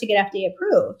 years to get FDA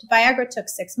approved. Viagra took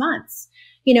 6 months.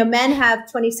 Men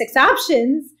have 26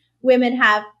 options, women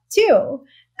have 2.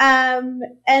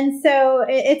 And so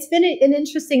it's been an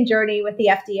interesting journey with the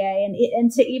FDA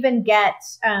and to even get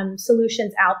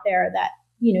solutions out there that,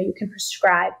 you can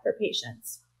prescribe for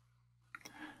patients.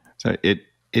 So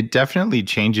it definitely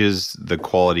changes the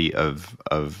quality of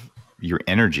your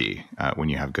energy when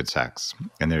you have good sex.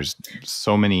 And there's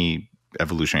so many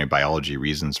evolutionary biology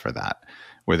reasons for that,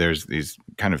 where there's these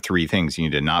kind of 3 things. You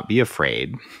need to not be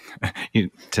afraid,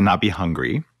 to not be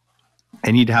hungry,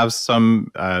 and you'd have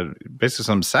some, basically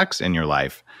some sex in your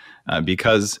life.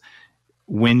 Because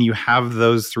when you have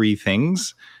those 3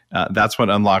 things, that's what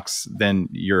unlocks then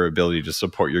your ability to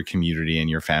support your community and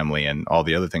your family and all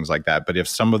the other things like that. But if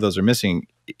some of those are missing,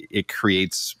 it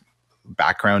creates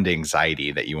background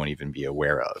anxiety that you won't even be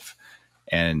aware of.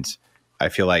 And I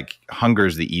feel like hunger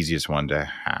is the easiest one to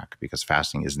hack because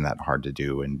fasting isn't that hard to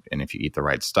do. And if you eat the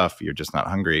right stuff, you're just not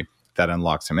hungry. That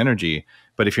unlocks some energy.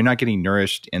 But if you're not getting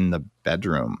nourished in the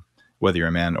bedroom, whether you're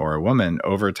a man or a woman,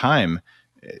 over time,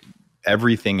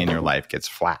 everything in your life gets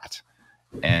flat.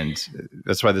 And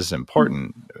that's why this is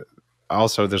important.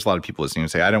 Also, there's a lot of people listening who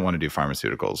say, I don't want to do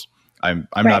pharmaceuticals. I'm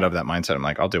not of that mindset. I'm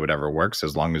like, I'll do whatever works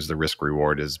as long as the risk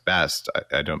reward is best.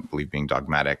 I don't believe being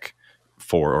dogmatic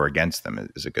for or against them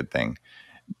is a good thing.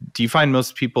 Do you find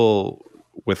most people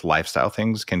with lifestyle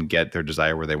things can get their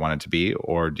desire where they want it to be?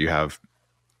 Or do you have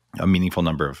a meaningful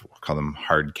number of, we'll call them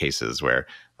hard cases, where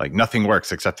like nothing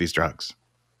works except these drugs?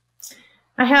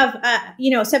 I have,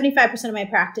 75% of my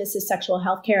practice is sexual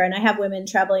healthcare, and I have women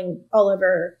traveling all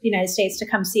over the United States to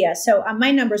come see us. So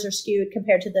my numbers are skewed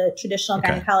compared to the traditional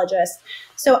gynecologist.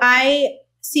 So I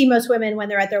see most women when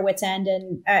they're at their wit's end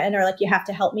and are like, you have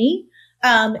to help me.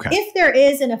 If there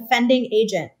is an offending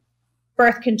agent,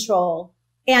 birth control,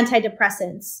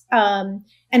 antidepressants,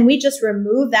 and we just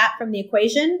remove that from the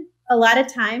equation, a lot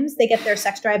of times they get their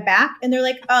sex drive back and they're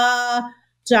like,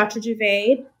 Dr.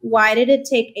 Javaid, why did it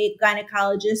take 8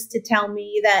 gynecologists to tell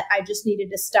me that I just needed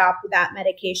to stop with that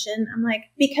medication? I'm like,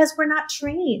 because we're not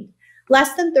trained.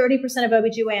 Less than 30% of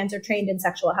OBGYNs are trained in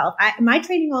sexual health. My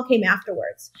training all came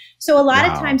afterwards. So a lot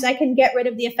of times I can get rid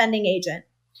of the offending agent.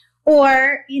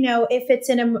 Or, if it's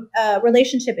in a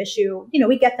relationship issue,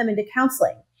 we get them into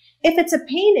counseling. If it's a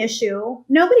pain issue,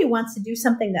 nobody wants to do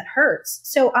something that hurts.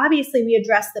 So obviously we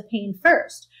address the pain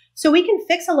first. So we can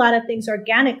fix a lot of things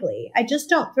organically. I just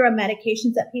don't throw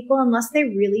medications at people unless they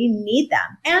really need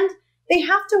them. And they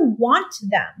have to want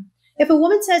them. If a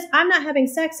woman says, I'm not having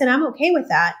sex and I'm okay with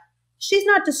that, she's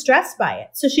not distressed by it.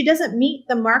 So she doesn't meet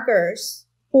the markers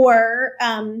for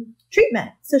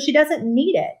treatment. So she doesn't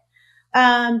need it.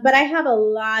 But I have a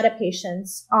lot of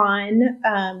patients on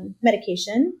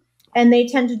medication, and they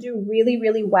tend to do really,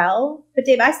 really well. But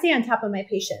Dave, I stay on top of my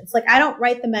patients. Like, I don't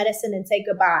write the medicine and say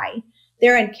goodbye.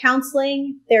 They're in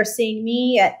counseling. They're seeing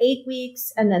me at 8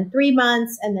 weeks and then 3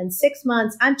 months and then 6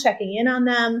 months. I'm checking in on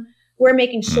them. We're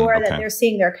making sure that they're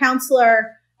seeing their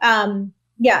counselor.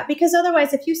 Yeah, because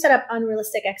otherwise, if you set up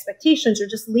unrealistic expectations or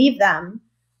just leave them,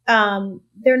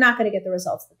 they're not going to get the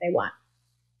results that they want.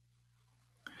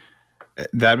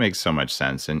 That makes so much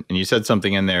sense. And you said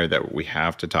something in there that we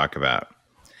have to talk about.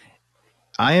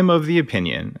 I am of the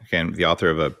opinion, again, the author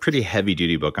of a pretty heavy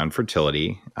duty book on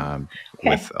fertility, along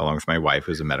with my wife,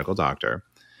 who's a medical doctor,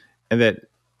 and that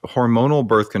hormonal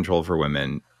birth control for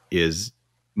women is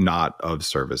not of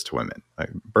service to women.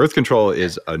 Like, birth control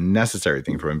is a necessary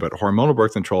thing for women, but hormonal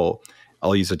birth control,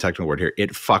 I'll use a technical word here,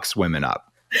 it fucks women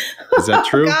up. Is that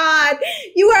true? Oh God,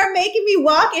 you are making me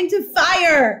walk into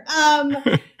fire.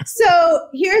 So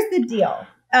here's the deal.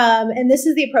 And this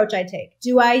is the approach I take.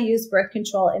 Do I use birth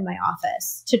control in my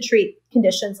office to treat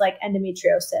conditions like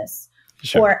endometriosis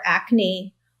or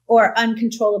acne or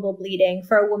uncontrollable bleeding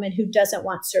for a woman who doesn't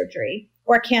want surgery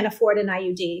or can't afford an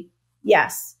IUD?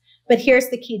 Yes. But here's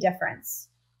the key difference.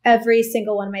 Every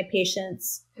single one of my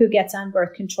patients who gets on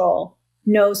birth control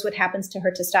knows what happens to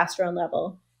her testosterone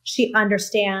level. She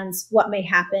understands what may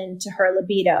happen to her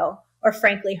libido, or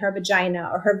frankly, her vagina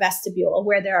or her vestibule,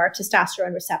 where there are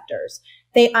testosterone receptors.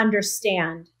 They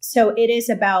understand. So it is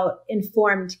about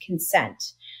informed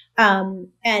consent.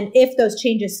 And if those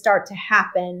changes start to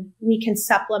happen, we can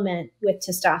supplement with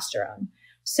testosterone.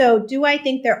 So do I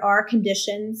think there are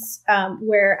conditions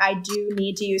where I do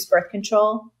need to use birth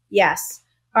control? Yes.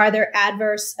 Are there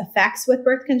adverse effects with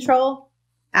birth control?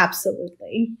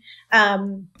 Absolutely.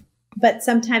 But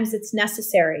sometimes it's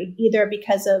necessary, either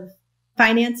because of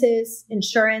finances,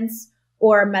 insurance,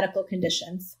 or medical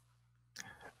conditions.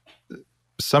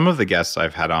 Some of the guests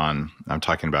I've had on, I'm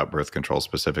talking about birth control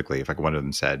specifically. In fact, one of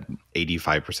them said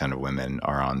 85% of women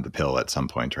are on the pill at some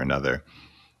point or another.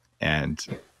 And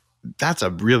that's a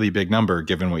really big number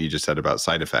given what you just said about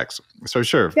side effects. So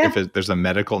sure, if there's a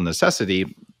medical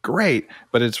necessity, great.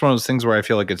 But it's one of those things where I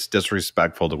feel like it's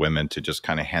disrespectful to women to just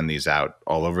kind of hand these out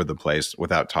all over the place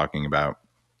without talking about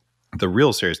the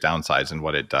real serious downsides and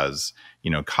what it does,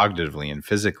 cognitively and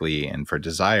physically and for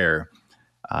desire.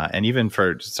 And even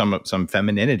for some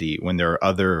femininity, when there are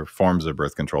other forms of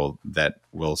birth control that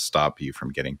will stop you from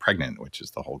getting pregnant, which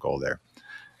is the whole goal there.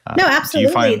 No,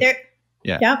 absolutely.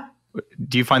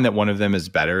 Do you find that one of them is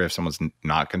better if someone's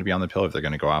not going to be on the pill, if they're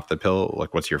going to go off the pill?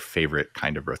 Like, what's your favorite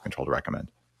kind of birth control to recommend?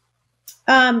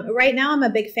 Right now, I'm a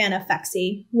big fan of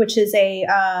Phexxi, which is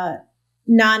a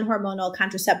non-hormonal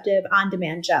contraceptive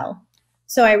on-demand gel.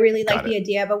 So I really like the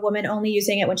idea of a woman only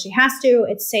using it when she has to.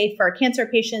 It's safe for cancer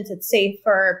patients. It's safe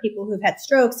for people who've had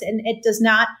strokes, and it does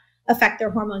not affect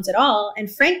their hormones at all. And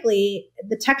frankly,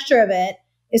 the texture of it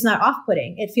is not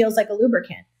off-putting. It feels like a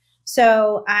lubricant.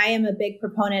 So I am a big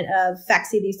proponent of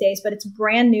Phexxi these days, but it's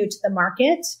brand new to the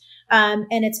market. And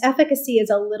its efficacy is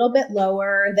a little bit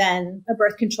lower than a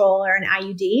birth control or an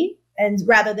IUD. And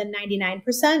rather than 99%,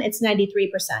 it's 93%,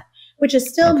 which is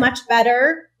still much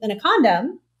better than a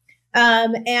condom.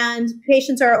 And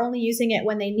patients are only using it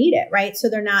when they need it, right? So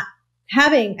they're not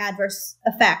having adverse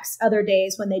effects other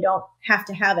days when they don't have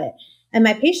to have it. And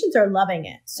my patients are loving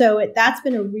it. So that's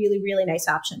been a really, really nice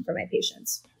option for my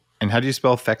patients. And how do you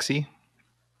spell Phexxi?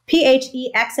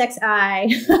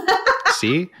 Phexxi.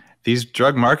 See? These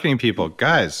drug marketing people,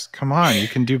 guys, come on, you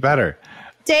can do better.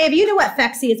 Dave, you know what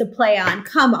Phexxi is a play on.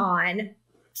 Come on.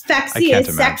 Phexxi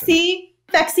is sexy.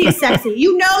 Phexxi is sexy.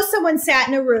 You know someone sat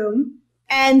in a room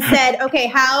and said, okay,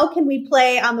 how can we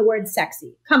play on the word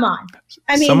sexy? Come on.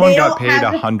 I mean, someone got paid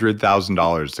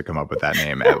 $100,000 to come up with that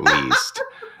name, at least.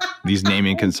 These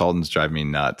naming consultants drive me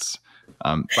nuts.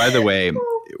 By the way,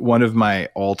 one of my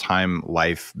all-time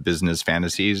life business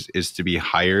fantasies is to be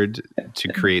hired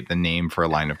to create the name for a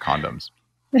line of condoms.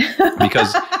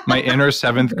 Because my inner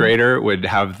seventh grader would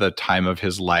have the time of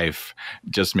his life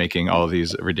just making all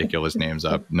these ridiculous names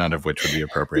up, none of which would be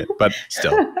appropriate, but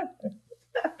still.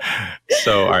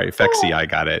 So, all right, Phexxi, I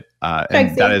got it.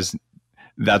 And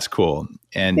that's cool.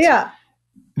 And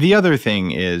the other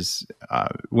thing is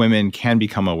women can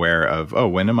become aware of,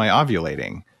 when am I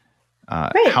ovulating?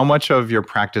 How much of your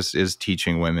practice is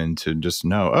teaching women to just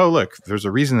know, look, there's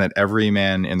a reason that every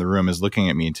man in the room is looking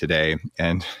at me today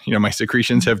and, my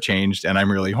secretions have changed and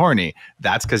I'm really horny.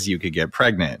 That's because you could get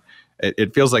pregnant.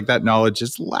 it feels like that knowledge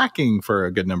is lacking for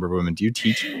a good number of women. Do you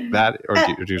teach that, or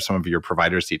do some of your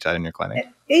providers teach that in your clinic?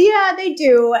 Yeah, they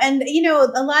do. And,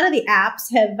 a lot of the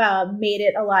apps have made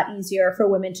it a lot easier for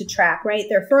women to track, right?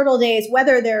 Their fertile days,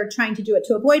 whether they're trying to do it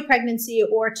to avoid pregnancy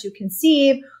or to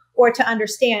conceive or to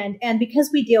understand. And because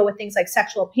we deal with things like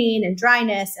sexual pain and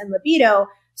dryness and libido,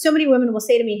 so many women will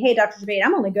say to me, hey, Dr. Javaid,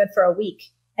 I'm only good for a week.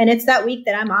 And it's that week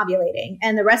that I'm ovulating.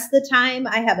 And the rest of the time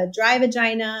I have a dry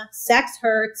vagina, sex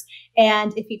hurts.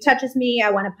 And if he touches me,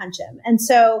 I want to punch him. And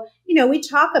so, we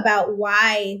talk about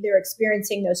why they're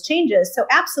experiencing those changes. So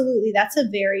absolutely, that's a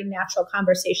very natural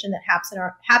conversation that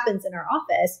happens in our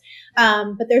office.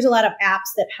 But there's a lot of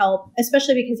apps that help,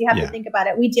 especially because you have to think about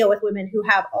it. We deal with women who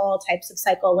have all types of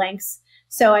cycle lengths.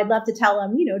 So I'd love to tell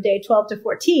them, day 12 to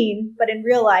 14, but in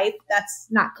real life, that's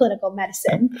not clinical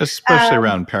medicine. Especially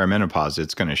around perimenopause,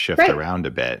 it's going to shift around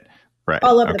a bit. Right.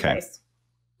 All over the place.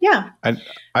 Yeah. I've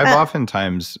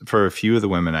oftentimes, for a few of the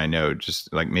women I know,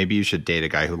 just like, maybe you should date a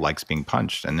guy who likes being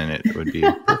punched, and then it would be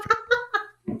perfect.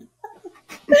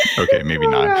 Okay, maybe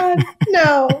not.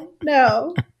 God.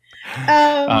 No.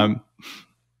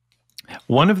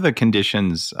 One of the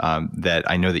conditions that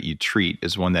I know that you treat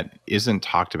is one that isn't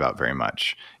talked about very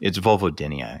much. It's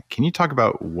vulvodynia. Can you talk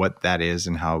about what that is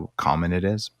and how common it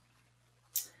is?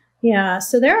 Yeah,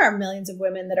 so there are millions of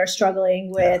women that are struggling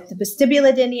with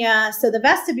vestibulodynia. So the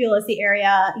vestibule is the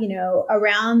area,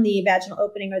 around the vaginal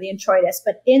opening or the introitus,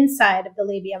 but inside of the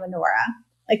labia minora,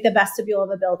 like the vestibule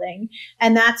of a building.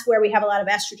 And that's where we have a lot of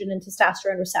estrogen and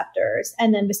testosterone receptors.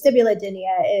 And then vulvodynia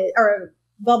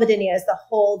is the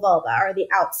whole vulva, or the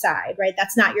outside, right?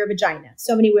 That's not your vagina.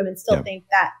 So many women still think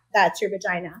that that's your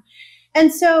vagina.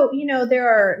 And so, there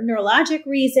are neurologic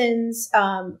reasons,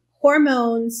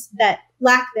 hormones that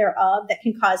lack thereof that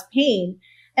can cause pain.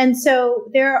 And so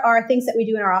there are things that we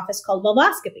do in our office called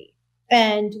vulvoscopy,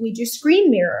 and we do screen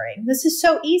mirroring. This is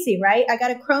so easy, right? I got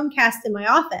a Chromecast in my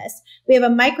office. We have a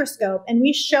microscope, and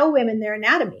we show women their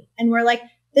anatomy, and we're like,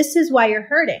 this is why you're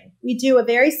hurting. We do a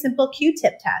very simple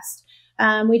Q-tip test.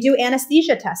 We do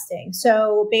anesthesia testing.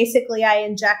 So basically I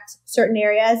inject certain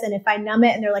areas, and if I numb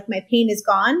it and they're like, my pain is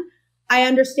gone, I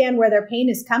understand where their pain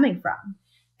is coming from.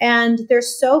 And they're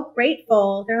so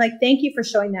grateful. They're like, thank you for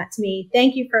showing that to me.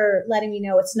 Thank you for letting me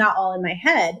know it's not all in my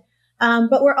head.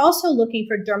 But we're also looking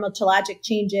for dermatologic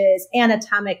changes,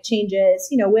 anatomic changes.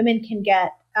 Women can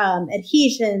get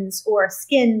adhesions or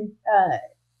skin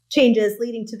changes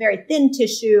leading to very thin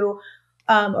tissue,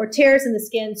 or tears in the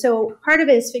skin. So part of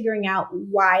it is figuring out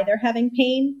why they're having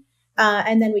pain.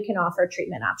 And then we can offer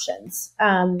treatment options,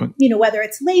 whether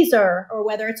it's laser or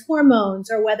whether it's hormones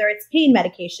or whether it's pain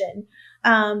medication,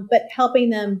 but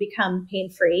helping them become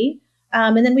pain-free.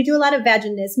 And then we do a lot of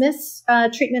vaginismus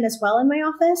treatment as well in my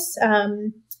office.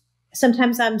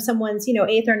 Sometimes I'm someone's,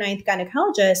 8th or 9th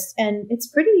gynecologist, and it's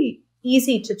pretty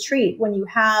easy to treat when you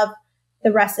have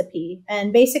the recipe.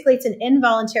 And basically it's an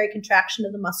involuntary contraction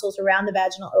of the muscles around the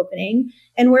vaginal opening.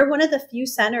 And we're one of the few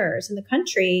centers in the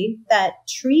country that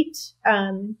treat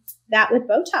that with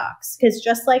Botox, because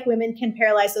just like women can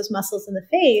paralyze those muscles in the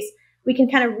face, we can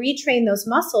kind of retrain those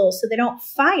muscles so they don't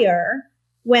fire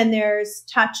when there's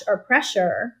touch or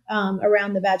pressure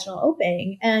around the vaginal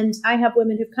opening. And I have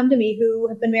women who've come to me who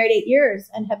have been married 8 years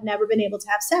and have never been able to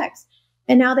have sex,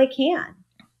 and now they can.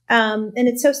 And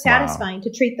it's so satisfying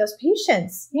to treat those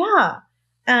patients. Yeah.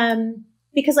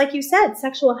 Because like you said,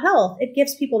 sexual health, it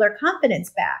gives people their confidence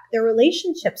back, their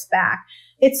relationships back.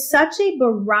 It's such a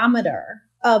barometer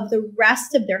of the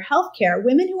rest of their healthcare.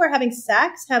 Women who are having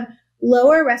sex have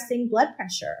lower resting blood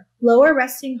pressure, lower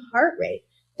resting heart rate.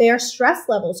 Their stress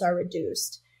levels are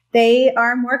reduced. They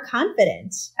are more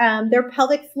confident. Their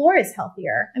pelvic floor is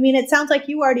healthier. I mean, it sounds like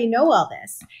you already know all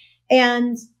this.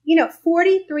 And,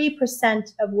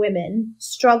 43% of women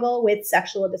struggle with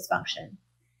sexual dysfunction.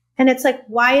 And it's like,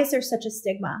 why is there such a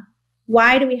stigma?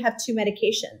 Why do we have 2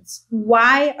 medications?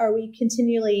 Why are we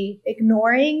continually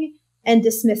ignoring and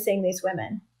dismissing these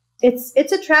women?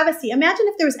 It's a travesty. Imagine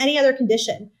if there was any other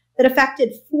condition that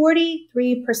affected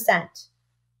 43%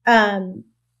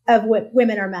 of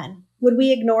women or men. Would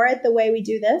we ignore it the way we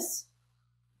do this?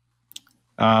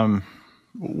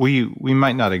 We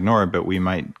might not ignore it, but we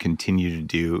might continue to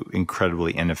do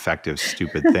incredibly ineffective,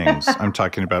 stupid things. I'm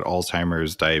talking about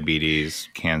Alzheimer's, diabetes,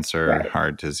 cancer,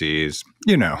 heart disease,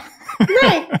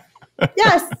 Right.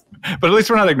 Yes. But at least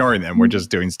we're not ignoring them. We're just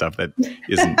doing stuff that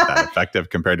isn't that effective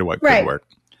compared to what could work.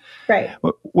 Right.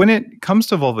 When it comes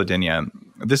to vulvodynia,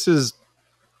 this is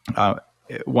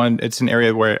it's an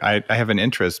area where I have an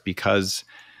interest, because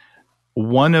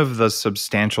one of the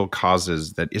substantial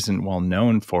causes that isn't well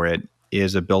known for it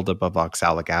is a buildup of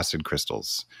oxalic acid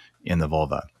crystals in the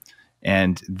vulva.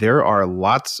 And there are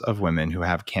lots of women who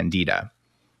have candida,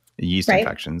 yeast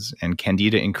infections, and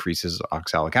candida increases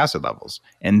oxalic acid levels.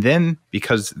 And then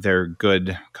because they're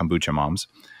good kombucha moms,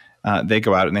 they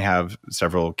go out and they have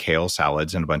several kale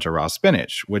salads and a bunch of raw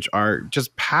spinach, which are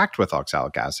just packed with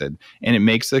oxalic acid, and it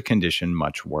makes the condition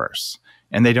much worse.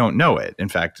 And they don't know it. In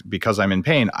fact, because I'm in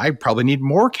pain, I probably need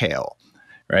more kale,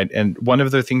 right? And one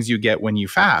of the things you get when you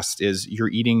fast is you're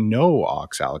eating no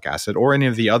oxalic acid or any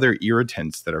of the other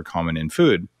irritants that are common in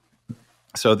food.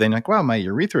 So they're like, wow, my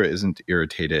urethra isn't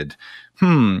irritated.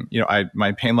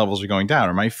 My pain levels are going down,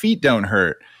 or my feet don't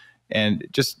hurt. And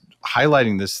just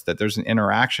highlighting this, that there's an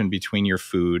interaction between your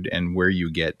food and where you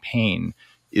get pain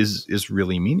is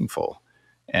really meaningful.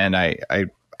 And I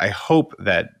hope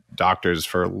that doctors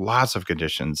for lots of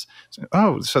conditions say,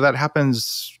 oh, so that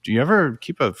happens. Do you ever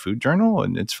keep a food journal?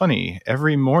 And it's funny,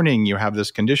 every morning you have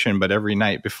this condition, but every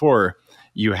night before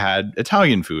you had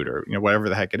Italian food or whatever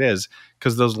the heck it is,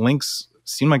 because those links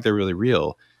seem like they're really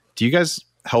real. Do you guys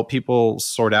help people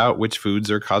sort out which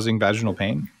foods are causing vaginal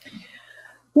pain?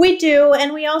 We do.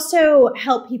 And we also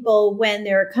help people when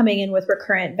they're coming in with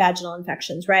recurrent vaginal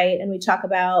infections, right? And we talk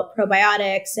about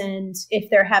probiotics, and if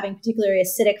they're having particularly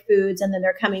acidic foods, and then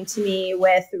they're coming to me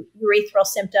with urethral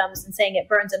symptoms and saying it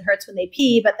burns and hurts when they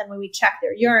pee, but then when we check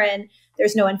their urine,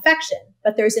 there's no infection,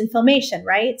 but there's inflammation,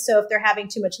 right? So if they're having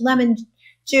too much lemon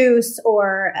juice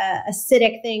or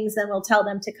acidic things, then we'll tell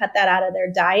them to cut that out of their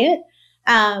diet.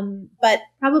 But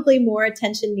probably more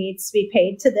attention needs to be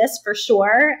paid to this for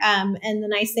sure. And the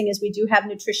nice thing is we do have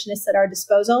nutritionists at our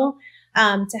disposal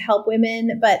to help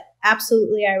women, but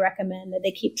absolutely I recommend that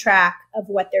they keep track of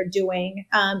what they're doing.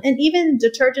 And even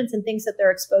detergents and things that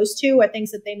they're exposed to or things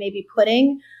that they may be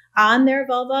putting on their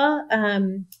vulva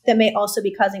that may also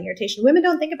be causing irritation. Women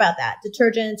don't think about that.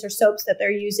 Detergents or soaps that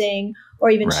they're using, or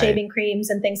even shaving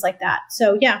creams and things like that.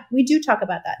 So yeah, we do talk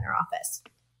about that in our office.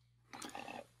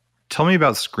 Tell me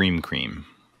about Scream Cream.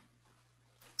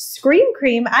 Scream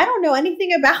Cream? I don't know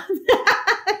anything about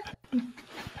that.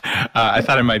 I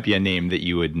thought it might be a name that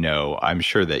you would know. I'm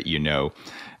sure that you know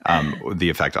the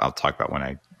effect I'll talk about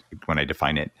when I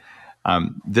define it.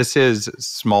 This is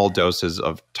small doses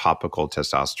of topical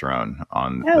testosterone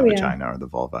on the vagina or the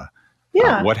vulva.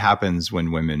 Yeah. What happens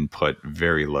when women put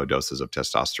very low doses of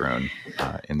testosterone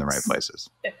in the right places?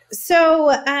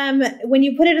 So when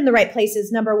you put it in the right places,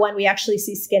 number one, we actually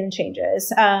see skin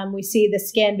changes. We see the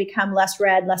skin become less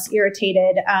red, less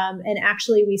irritated, and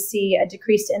actually we see a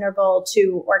decreased interval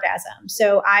to orgasm.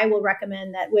 So I will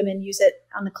recommend that women use it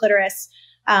on the clitoris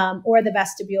or the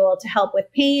vestibule to help with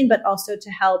pain, but also to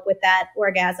help with that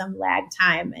orgasm lag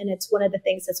time. And it's one of the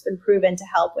things that's been proven to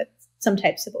help with some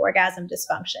types of orgasm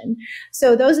dysfunction.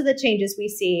 So those are the changes we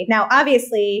see. Now,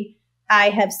 obviously, I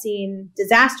have seen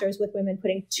disasters with women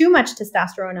putting too much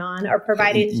testosterone on or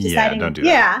deciding, don't do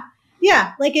that.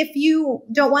 Yeah. Like if you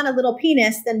don't want a little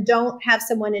penis, then don't have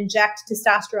someone inject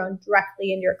testosterone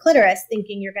directly in your clitoris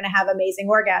thinking you're going to have amazing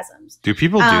orgasms. Do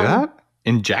people do that?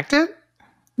 Inject it?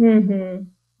 Mm-hmm.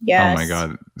 Yes. Oh my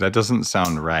God. That doesn't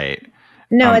sound right.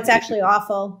 No, it's actually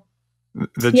awful.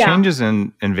 The changes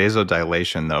in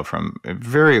vasodilation, though, from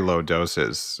very low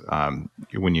doses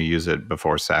when you use it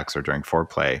before sex or during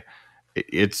foreplay,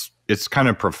 it's kind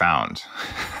of profound.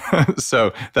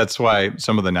 So that's why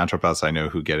some of the naturopaths I know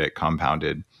who get it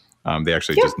compounded, they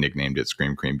actually just nicknamed it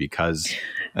Scream Cream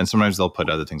and sometimes they'll put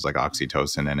other things like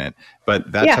oxytocin in it.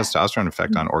 But that testosterone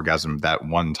effect on orgasm that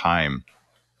one time,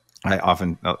 I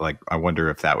often I wonder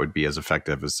if that would be as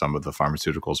effective as some of the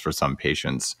pharmaceuticals for some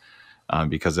patients.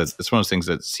 Because it's one of those things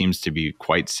that seems to be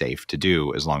quite safe to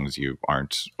do as long as you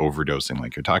aren't overdosing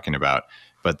like you're talking about.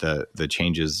 But the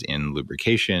changes in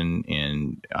lubrication,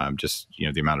 in just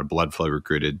the amount of blood flow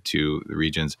recruited to the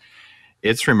regions,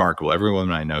 it's remarkable. Every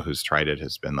woman I know who's tried it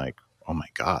has been like, "Oh my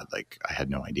God, like I had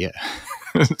no idea."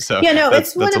 So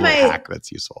it's one of my hack that's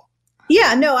useful.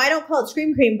 Yeah, no, I don't call it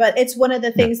Scream Cream, but it's one of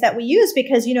the things that we use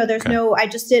because, there's I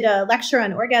just did a lecture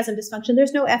on orgasm dysfunction.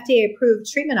 There's no FDA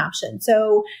approved treatment option.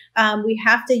 So we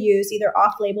have to use either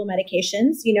off-label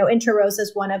medications. Intraros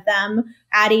is one of them.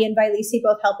 Addie and Vyleesi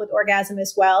both help with orgasm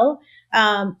as well.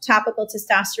 Topical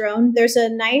testosterone. There's a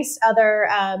nice other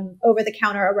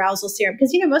over-the-counter arousal serum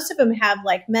because, most of them have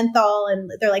like menthol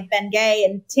and they're like Bengay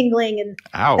and tingling. And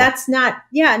that's not,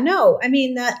 I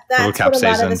mean, that's what a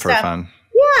lot of the stuff. Fun.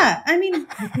 Yeah. I mean,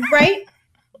 right.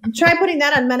 Try putting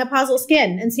that on menopausal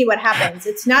skin and see what happens.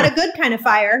 It's not a good kind of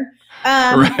fire.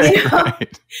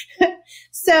 Right.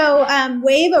 So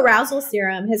Wave Arousal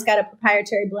Serum has got a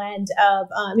proprietary blend of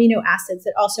amino acids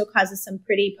that also causes some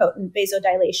pretty potent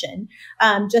vasodilation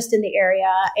just in the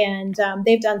area. And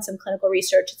they've done some clinical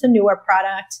research. It's a newer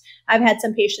product. I've had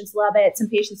some patients love it. Some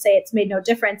patients say it's made no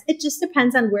difference. It just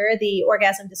depends on where the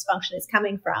orgasm dysfunction is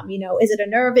coming from. Is it a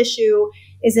nerve issue?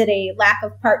 Is it a lack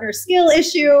of partner skill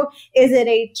issue? Is it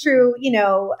a true,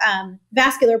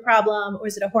 vascular problem? Or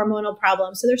is it a hormonal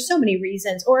problem? So there's so many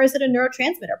reasons. Or is it a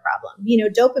neurotransmitter problem?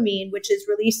 Dopamine, which is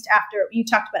released after, you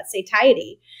talked about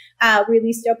satiety,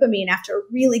 release dopamine after a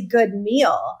really good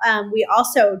meal. We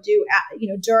also do,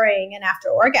 during and after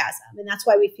orgasm. And that's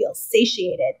why we feel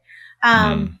satiated.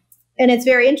 And it's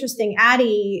very interesting.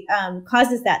 Addie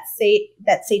causes that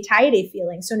satiety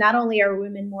feeling. So not only are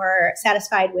women more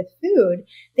satisfied with food,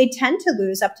 they tend to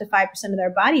lose up to 5% of their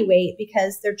body weight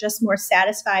because they're just more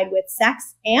satisfied with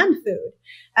sex and food.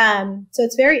 So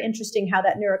it's very interesting how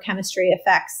that neurochemistry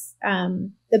affects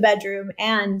the bedroom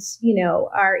and,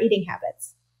 our eating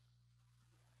habits.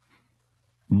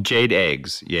 Jade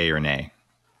eggs, yay or nay?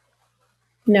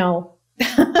 No.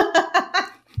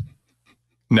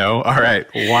 No? All right.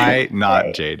 Why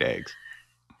not jade eggs?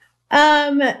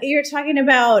 You're talking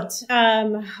about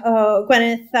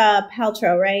Gwyneth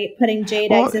Paltrow, right? Putting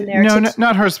jade eggs in there. No,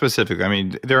 not her specifically. I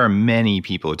mean, there are many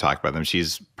people who talk about them.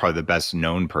 She's probably the best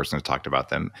known person who talked about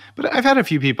them. But I've had a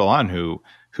few people on who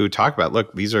talk about,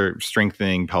 look, these are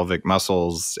strengthening pelvic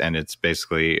muscles, and it's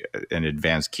basically an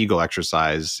advanced Kegel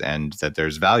exercise, and that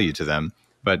there's value to them.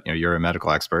 But you're a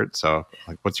medical expert, so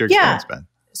what's your experience been?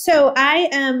 So I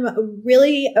am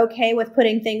really okay with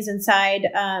putting things inside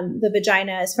the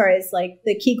vagina as far as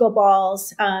the Kegel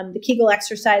balls, the Kegel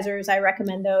exercisers. I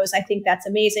recommend those. I think that's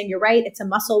amazing. You're right. It's a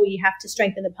muscle. We have to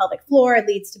strengthen the pelvic floor. It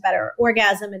leads to better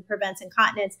orgasm and prevents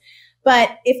incontinence.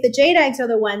 But if the jade eggs are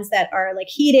the ones that are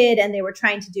heated and they were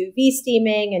trying to do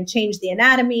V-steaming and change the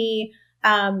anatomy,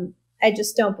 I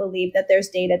just don't believe that there's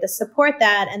data to support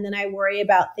that. And then I worry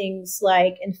about things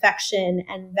like infection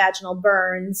and vaginal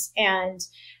burns. And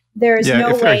there's no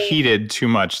way. If they're heated too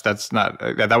much,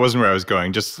 that wasn't where I was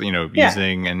going. Just,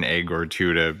 using an egg or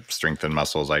two to strengthen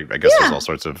muscles. I guess there's all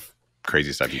sorts of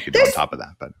crazy stuff you could do on top of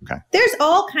that. But okay. There's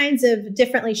all kinds of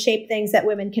differently shaped things that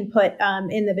women can put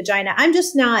in the vagina. I'm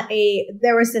just not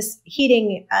there was this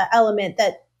heating element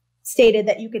that stated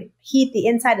that you could heat the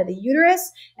inside of the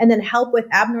uterus and then help with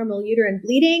abnormal uterine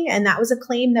bleeding. And that was a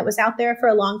claim that was out there for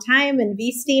a long time. And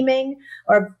V-steaming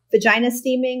or vagina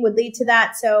steaming would lead to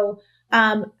that. So,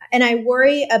 and I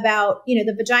worry about,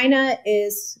 the vagina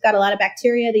is got a lot of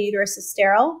bacteria. The uterus is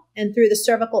sterile, and through the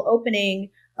cervical opening,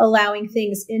 allowing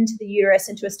things into the uterus,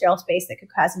 into a sterile space that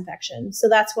could cause infection. So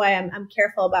that's why I'm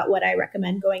careful about what I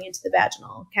recommend going into the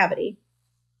vaginal cavity.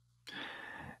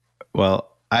 Well,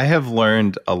 I have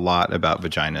learned a lot about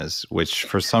vaginas, which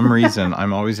for some reason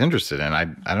I'm always interested in. I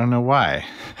don't know why.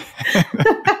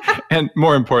 And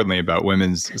more importantly, about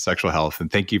women's sexual health. And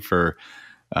thank you for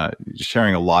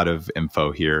sharing a lot of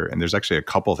info here. And there's actually a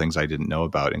couple things I didn't know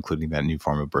about, including that new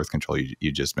form of birth control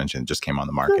you just mentioned, just came on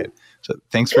the market. So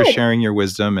thanks for sharing your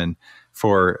wisdom and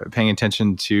for paying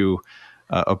attention to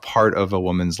a part of a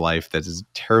woman's life that is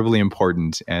terribly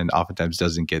important and oftentimes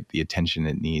doesn't get the attention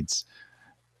it needs.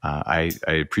 I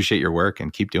appreciate your work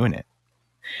and keep doing it.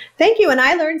 Thank you. And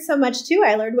I learned so much too.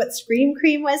 I learned what Scream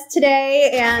Cream was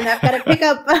today, and I've got to pick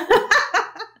up.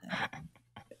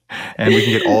 And we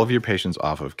can get all of your patients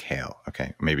off of kale.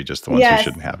 Okay. Maybe just the ones who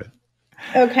shouldn't have it.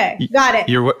 Okay. Got it.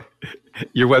 Your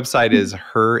website is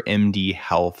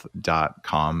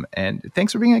HERmdhealth.com. And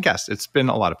thanks for being a guest. It's been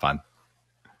a lot of fun.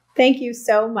 Thank you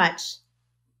so much.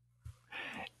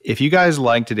 If you guys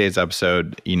like today's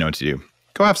episode, you know what to do.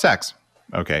 Go have sex.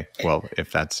 Okay, well, if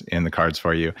that's in the cards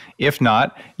for you. If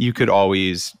not, you could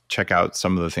always check out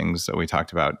some of the things that we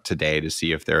talked about today to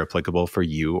see if they're applicable for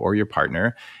you or your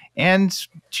partner. And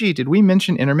gee, did we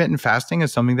mention intermittent fasting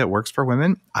as something that works for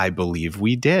women? I believe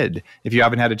we did. If you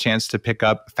haven't had a chance to pick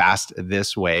up Fast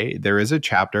This Way, there is a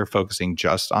chapter focusing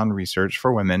just on research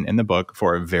for women in the book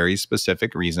for a very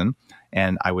specific reason.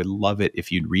 And I would love it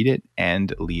if you'd read it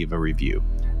and leave a review.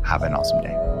 Have an awesome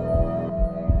day.